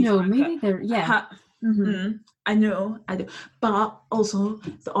opportunities. I don't know, maybe they're, yeah. I know, but also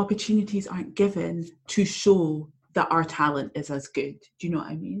the opportunities aren't given to show that our talent is as good. Do you know what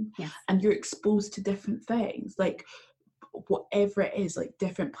I mean? Yes. And you're exposed to different things, like whatever it is, like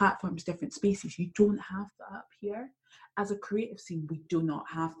different platforms, different spaces. You don't have that up here. As a creative scene, we do not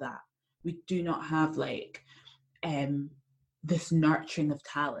have that. We do not have like this nurturing of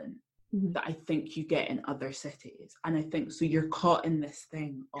talent that I think you get in other cities. And I think so you're caught in this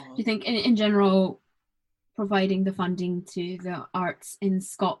thing of... Do you think in general, providing the funding to the arts in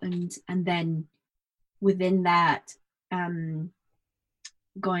Scotland, and then within that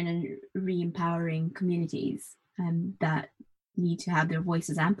going and re-empowering communities that need to have their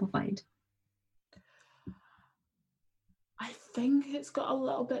voices amplified? I think it's got a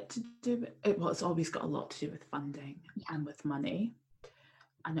little bit to do with it. Well, it's always got a lot to do with funding and with money,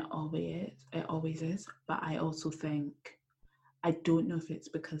 and it always is. But I also think, I don't know if it's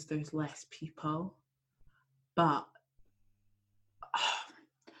because there's less people, but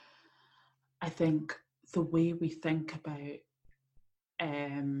I think the way we think about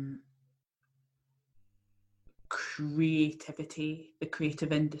creativity, the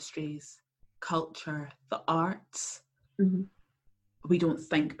creative industries, culture, the arts, we don't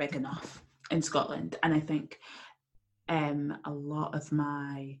think big enough in Scotland. And I think a lot of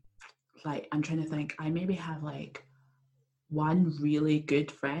my, like, I'm trying to think, I maybe have like one really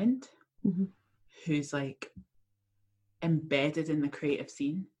good friend who's like embedded in the creative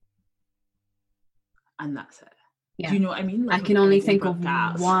scene, and that's it. Yeah. Do you know what I mean? Like, I can only think of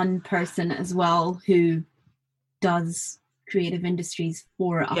one person as well who does creative industries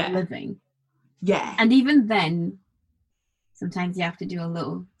for a living. Yeah. And even then, sometimes you have to do a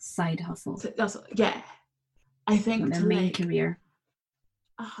little side hustle. I think the main career.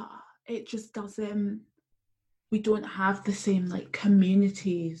 It just doesn't, we don't have the same like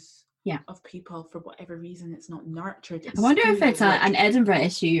communities of people. For whatever reason, it's not nurtured. I wonder if it's an Edinburgh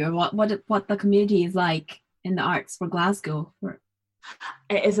issue, or what the community is like in the arts for Glasgow.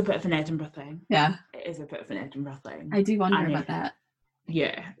 It is a bit of an Edinburgh thing. Yeah. It is a bit of an Edinburgh thing. I do wonder about that.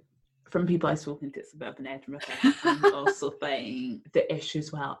 Yeah. From people I've spoken to, it's a bit of an Edinburgh thing. And I also think the issue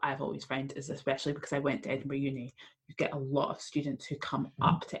as well, I've always found, is especially because I went to Edinburgh Uni, you get a lot of students who come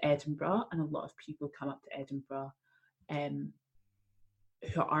up to Edinburgh, and a lot of people come up to Edinburgh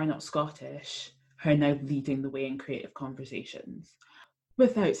who are not Scottish, who are now leading the way in creative conversations.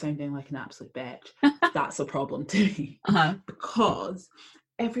 Without sounding like an absolute bitch, that's a problem to me. Because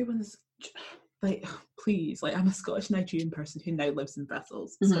everyone's like, please, like, I'm a Scottish Nigerian person who now lives in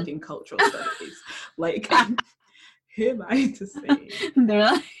Brussels studying cultural studies. Like, who am I to say? They're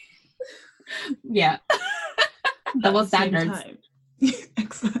like, yeah, double standards.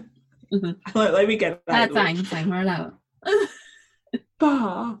 Exactly. Like, let me get that. That's fine. We're allowed.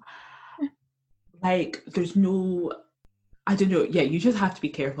 But like, there's no, I don't know. Yeah, you just have to be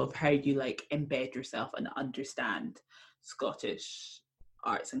careful of how you like embed yourself and understand Scottish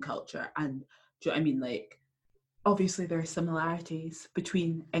arts and culture. And do you know what I mean? Like, obviously there are similarities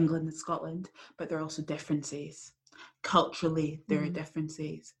between England and Scotland, but there are also differences. Culturally, there are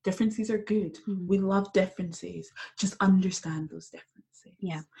differences. Differences are good. We love differences. Just understand those differences.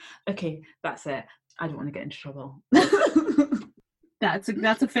 Yeah. Okay, that's it. I don't want to get into trouble. That's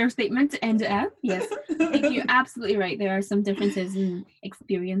a fair statement to end it at. Yes, I think you're absolutely right. There are some differences in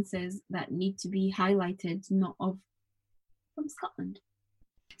experiences that need to be highlighted, not from Scotland.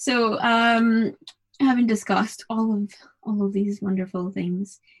 So, having discussed all of these wonderful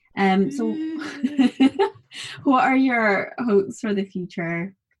things, so what are your hopes for the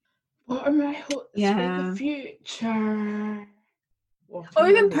future? What are my hopes for the future? Or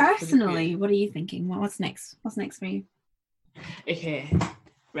even personally, what are you thinking? What's next? What's next for you? Okay,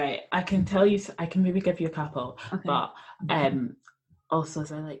 right. I can tell you. I can maybe give you a couple, but also,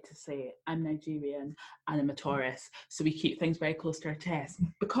 as I like to say, I'm Nigerian and I'm a Taurus, so we keep things very close to our chest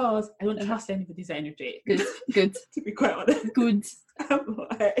because I don't trust anybody's energy. Good. To be quite honest. Good. I'm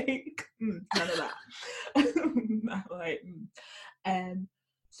like, none of that. I'm like,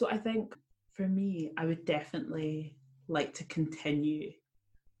 so I think for me, I would definitely like to continue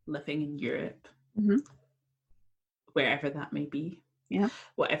living in Europe, Mm-hmm. wherever that may be. Yeah.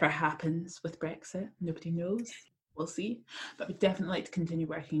 Whatever happens with Brexit, nobody knows. We'll see. But I would definitely like to continue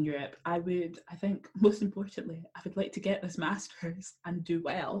working in Europe. I think most importantly, I would like to get this master's and do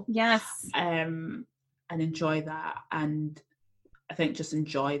well. Yes. And enjoy that. And I think just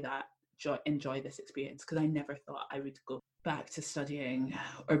enjoy this experience, because I never thought I would go back to studying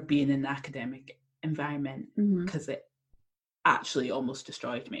or be in an academic environment, because it actually almost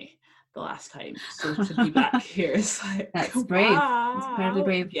destroyed me the last time. So to be back here is like, that's brave. Wow. It's incredibly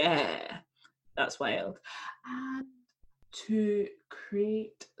brave. Yeah, that's wild. And to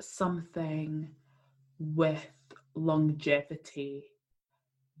create something with longevity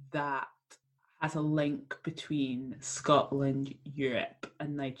that has a link between Scotland, Europe,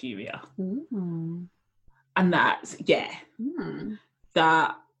 and Nigeria. Ooh. And that's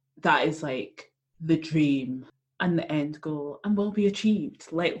that is like the dream and the end goal, and will be achieved.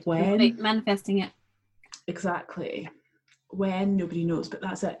 Like when manifesting it. Exactly. When, nobody knows, but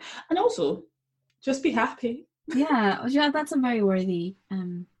that's it. And also, just be happy. Yeah, that's a very worthy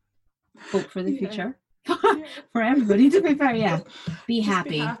hope for the future. For everybody, to be fair, yeah. Be happy.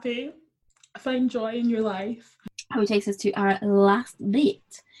 Be happy. Find joy in your life. Which takes us to our last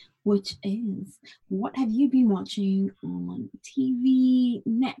bit, which is, what have you been watching on TV,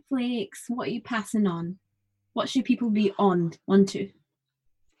 Netflix? What are you passing on? What should people be onto?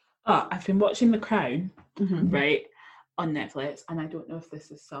 I've been watching The Crown, right, on Netflix, and I don't know if this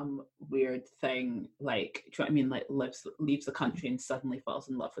is some weird thing, like, do you know what I mean, like leaves the country and suddenly falls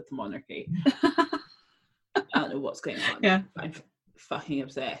in love with the monarchy. I don't know what's going on. Yeah. I'm fucking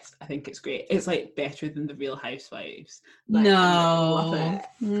obsessed. I think it's great. It's like better than The Real Housewives. Like, no. I love it.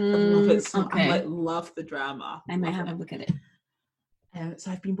 I love it so okay. I love the drama. I might have a look at it. So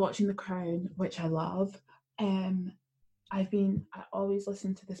I've been watching The Crown, which I love. I always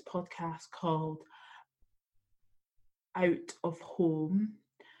listen to this podcast called Out of Home.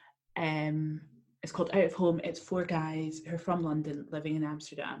 It's called Out of Home. It's 4 guys who are from London living in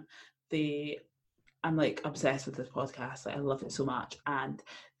Amsterdam. I'm like obsessed with this podcast. Like, I love it so much. And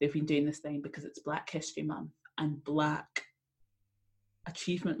they've been doing this thing because it's Black History Month and Black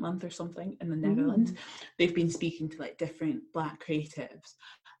Achievement Month or something in the Netherlands. They've been speaking to like different Black creatives,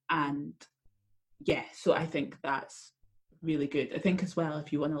 and so I think that's really good. I think as well,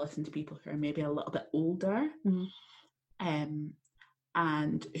 if you want to listen to people who are maybe a little bit older, and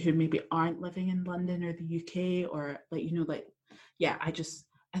who maybe aren't living in London or the UK, or like, you know, like,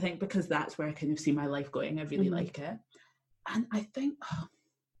 I think because that's where I kind of see my life going, I really like it. And I think,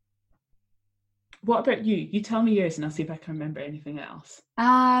 what about you? You tell me yours and I'll see if I can remember anything else.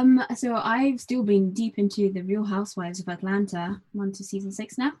 So I've still been deep into The Real Housewives of Atlanta. I'm on to season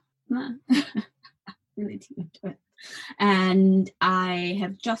 6 now. Really deep into it. And I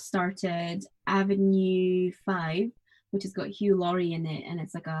have just started Avenue 5, which has got Hugh Laurie in it, and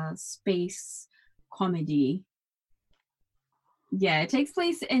it's like a space comedy. Yeah, it takes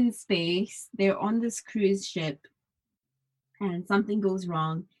place in space. They're on this cruise ship and something goes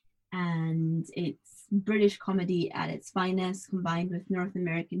wrong, and it's British comedy at its finest combined with North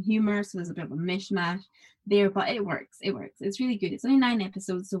American humor, so there's a bit of a mishmash there, but it works. It's really good. It's only 9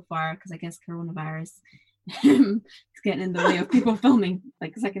 episodes so far, because I guess coronavirus is getting in the way of people filming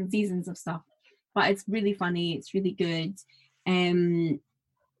like second seasons of stuff, but it's really funny. It's really good.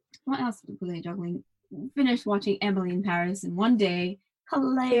 What else was I juggling? Finished watching Emily in Paris in one day.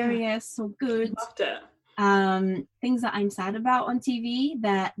 Hilarious, so good. Loved it. Things that I'm sad about on TV,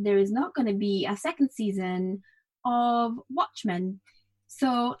 that there is not going to be a second season of Watchmen,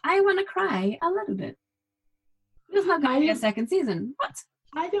 so I want to cry a little bit. There's not going to be a second season. What?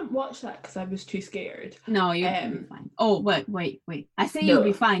 I didn't watch that because I was too scared. No, you'll be fine. Oh, wait. I say you'll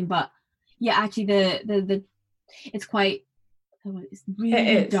be fine, but yeah, actually, the it's quite. It's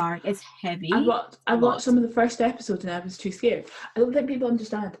really dark. It's heavy. I watched some of the first episodes and I was too scared. I don't think people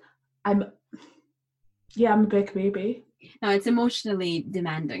understand. I'm a big baby. No, it's emotionally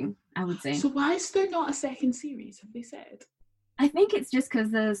demanding, I would say. So why is there not a second series? Have they said? I think it's just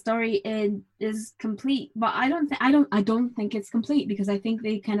because the story is complete, but I don't think it's complete, because I think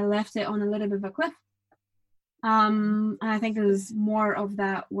they kind of left it on a little bit of a cliff. And I think there's more of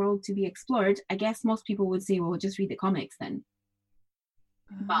that world to be explored. I guess most people would say, well, just read the comics then.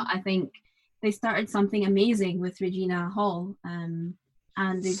 But I think they started something amazing with Regina Hall, and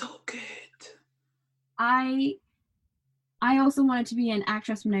So good. I also wanted to be an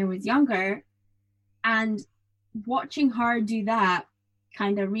actress when I was younger, and watching her do that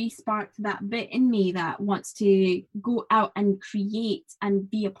kind of re-sparked that bit in me that wants to go out and create and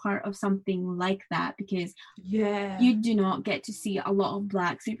be a part of something like that, because you do not get to see a lot of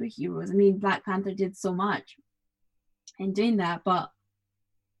Black superheroes. I mean, Black Panther did so much in doing that, but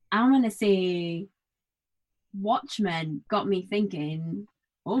I'm gonna say Watchmen got me thinking,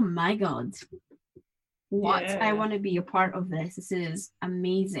 oh my god, what? I want to be a part of this. This is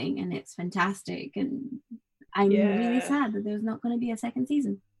amazing and it's fantastic, and I'm really sad that there's not going to be a second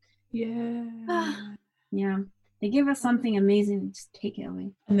season. Yeah, they give us something amazing, just take it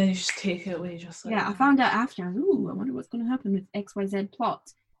away. And then you just take it away, just like I found out after. I wonder what's going to happen with XYZ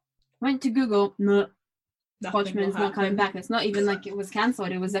plot. Went to Google. No, Watchmen's not coming back. It's not even like it was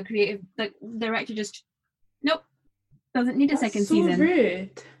cancelled. It was a creative. The director just nope, doesn't need a second season. So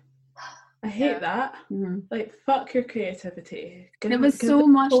rude. I hate that. Mm-hmm. Like, fuck your creativity. There was so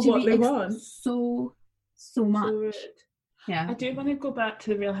much to be so much. So rude. Yeah. I do want to go back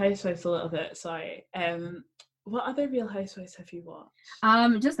to the Real Housewives a little bit. Sorry. What other Real Housewives have you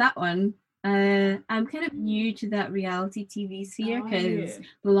watched? Just that one. I'm kind of new to that reality TV sphere because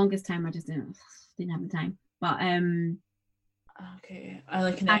the longest time I just didn't have the time. But okay, I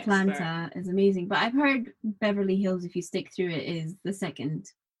like an Atlanta is amazing. But I've heard Beverly Hills, if you stick through it, is the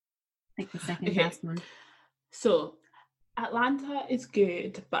second. Like the second best one. So Atlanta is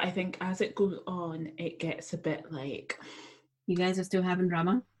good, but I think as it goes on, it gets a bit like, you guys are still having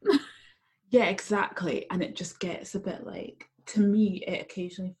drama. Yeah, exactly, and it just gets a bit like, to me, it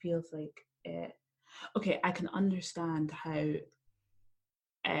occasionally feels like it. Okay, I can understand how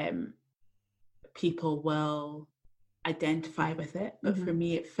people will identify with it, but for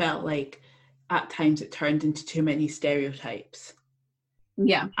me, it felt like at times it turned into too many stereotypes.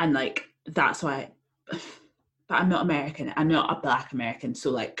 Yeah. And like, that's why, but I'm not American. I'm not a Black American.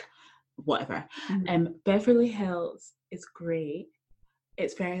 So like, whatever. Beverly Hills is great.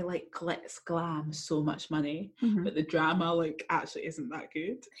 It's very like glitz, glam, so much money. But the drama like actually isn't that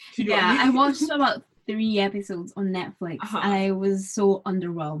good. Do you know what I mean? I watched about 3 episodes on Netflix and I was so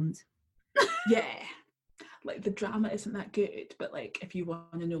underwhelmed. Yeah. Like, the drama isn't that good. But like, if you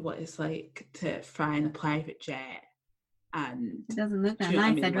want to know what it's like to fly in a private jet, and it doesn't look that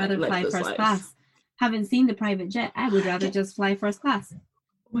nice. I'd rather fly first class. Haven't seen the private jet. I would rather just fly first class. Oh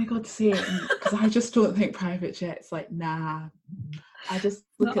my god, same. Because I just don't think private jets, like, nah. I just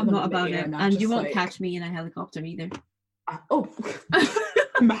look at them not about it. And you won't like, catch me in a helicopter either.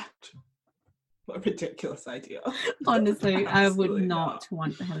 Imagine. What a ridiculous idea. Honestly, I would not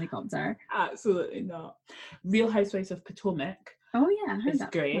want the helicopter. Absolutely not. Real Housewives of Potomac. Oh yeah, I heard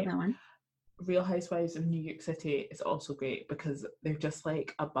that. Great. That one. Real Housewives of New York City is also great because they're just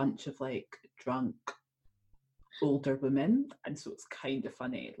like a bunch of like drunk older women, and so it's kind of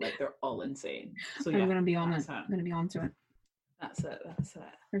funny. Like, they're all insane. So yeah, I'm gonna be on it. I'm gonna be onto it. That's it.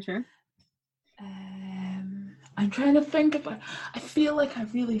 For sure. I'm trying to think about. I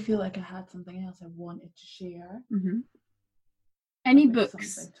really feel like I had something else I wanted to share. Any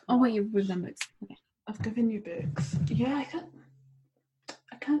books? Oh wait, you've done books. Okay. I've given you books. Yeah,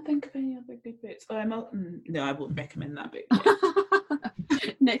 I can't think of any other good books. No, I won't recommend that book.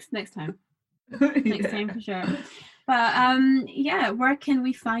 next time. Next time for sure. But where can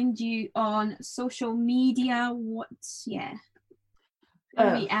we find you on social media? What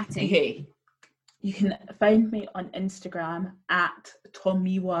are we at? Okay. You can find me on Instagram at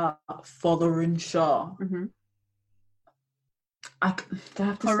Tomiwa Followerinshaw. Do I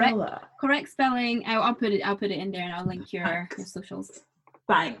have to spell that? Correct spelling. I'll put it in there, and I'll link your socials.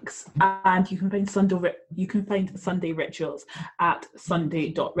 Thanks. And you can find Sunday Rituals at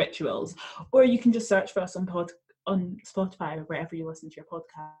sunday.rituals, or you can just search for us on Spotify or wherever you listen to your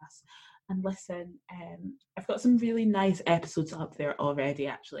podcasts and listen. I've got some really nice episodes up there already,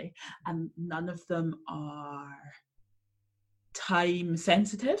 actually, and none of them are time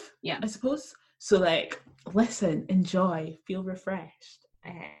sensitive, I suppose. So like, listen, enjoy, feel refreshed.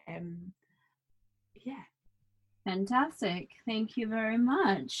 Fantastic. Thank you very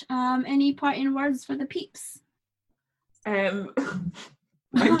much. Any parting words for the peeps? Thank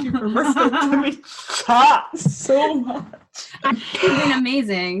you for listening to me chat so much. You've been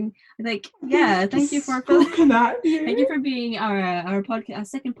amazing. Like, thank you for thank you for being our podcast, our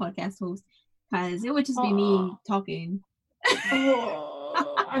second podcast host, because it would just be me talking.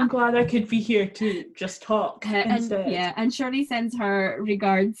 I'm glad I could be here to just talk instead. And Shirley sends her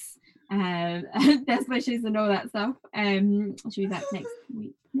regards, best wishes and all that stuff. She'll be back next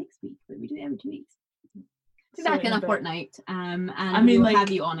week with We do it every 2 weeks. Be back in a fortnight. And we'll have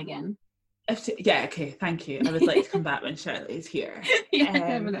you on again. Okay, thank you. I would like to come back when Charlotte is here. Yeah,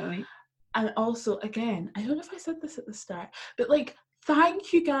 definitely. And also, again, I don't know if I said this at the start, but like,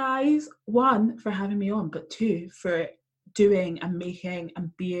 thank you guys, 1, for having me on, but 2, for doing and making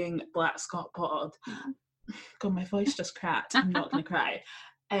and being Black Scot Pod. God, my voice just cracked. I'm not going to cry.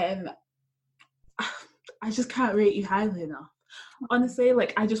 I just can't rate you highly enough. Honestly,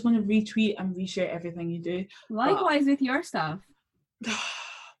 like, I just want to retweet and reshare everything you do. Likewise with your stuff.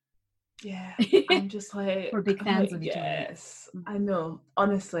 Yeah, I'm just like... We're big fans of each other. Yes, I know.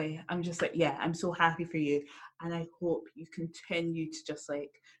 Honestly, I'm just like, yeah, I'm so happy for you. And I hope you continue to just,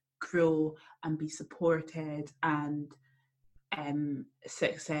 like, grow and be supported, and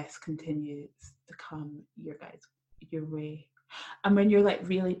success continues to come your way. And when you're, like,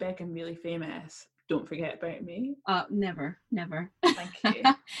 really big and really famous, don't forget about me. Never. Thank you.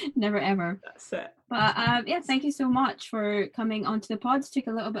 Never ever. That's it. But yeah, thank you so much for coming onto the pod. It took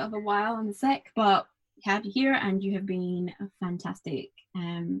a little bit of a while on the sick, but we have you here, and you have been fantastic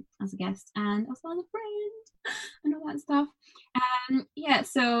as a guest and also as a friend and all that stuff. Yeah,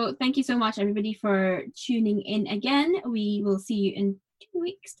 so thank you so much, everybody, for tuning in again. We will see you in 2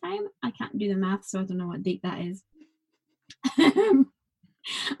 weeks' time. I can't do the math, so I don't know what date that is.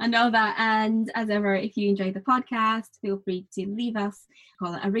 And all that. And as ever, if you enjoyed the podcast, feel free to leave us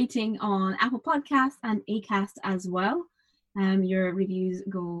a rating on Apple Podcasts and Acast as well. Your reviews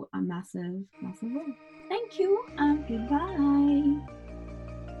go a massive way. Thank you, and goodbye.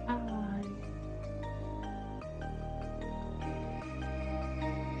 Bye.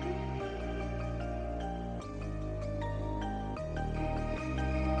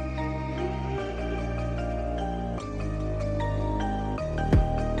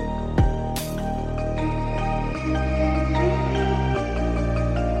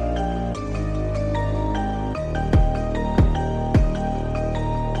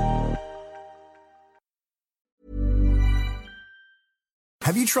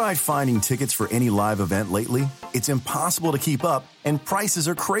 Have you tried finding tickets for any live event lately? It's impossible to keep up, and prices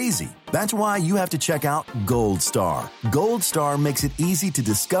are crazy. That's why you have to check out Gold Star. Gold Star makes it easy to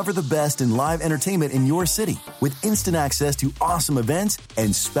discover the best in live entertainment in your city, with instant access to awesome events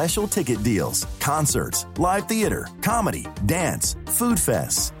and special ticket deals. Concerts, live theater, comedy, dance, food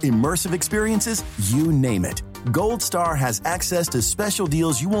fests, immersive experiences, you name it. Gold Star has access to special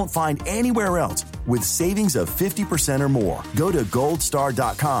deals you won't find anywhere else, with savings of 50% or more. Go to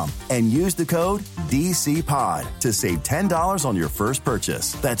goldstar.com and use the code DCPOD to save $10 on your first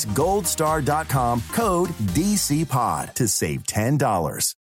purchase. That's goldstar.com, code DCPOD to save $10.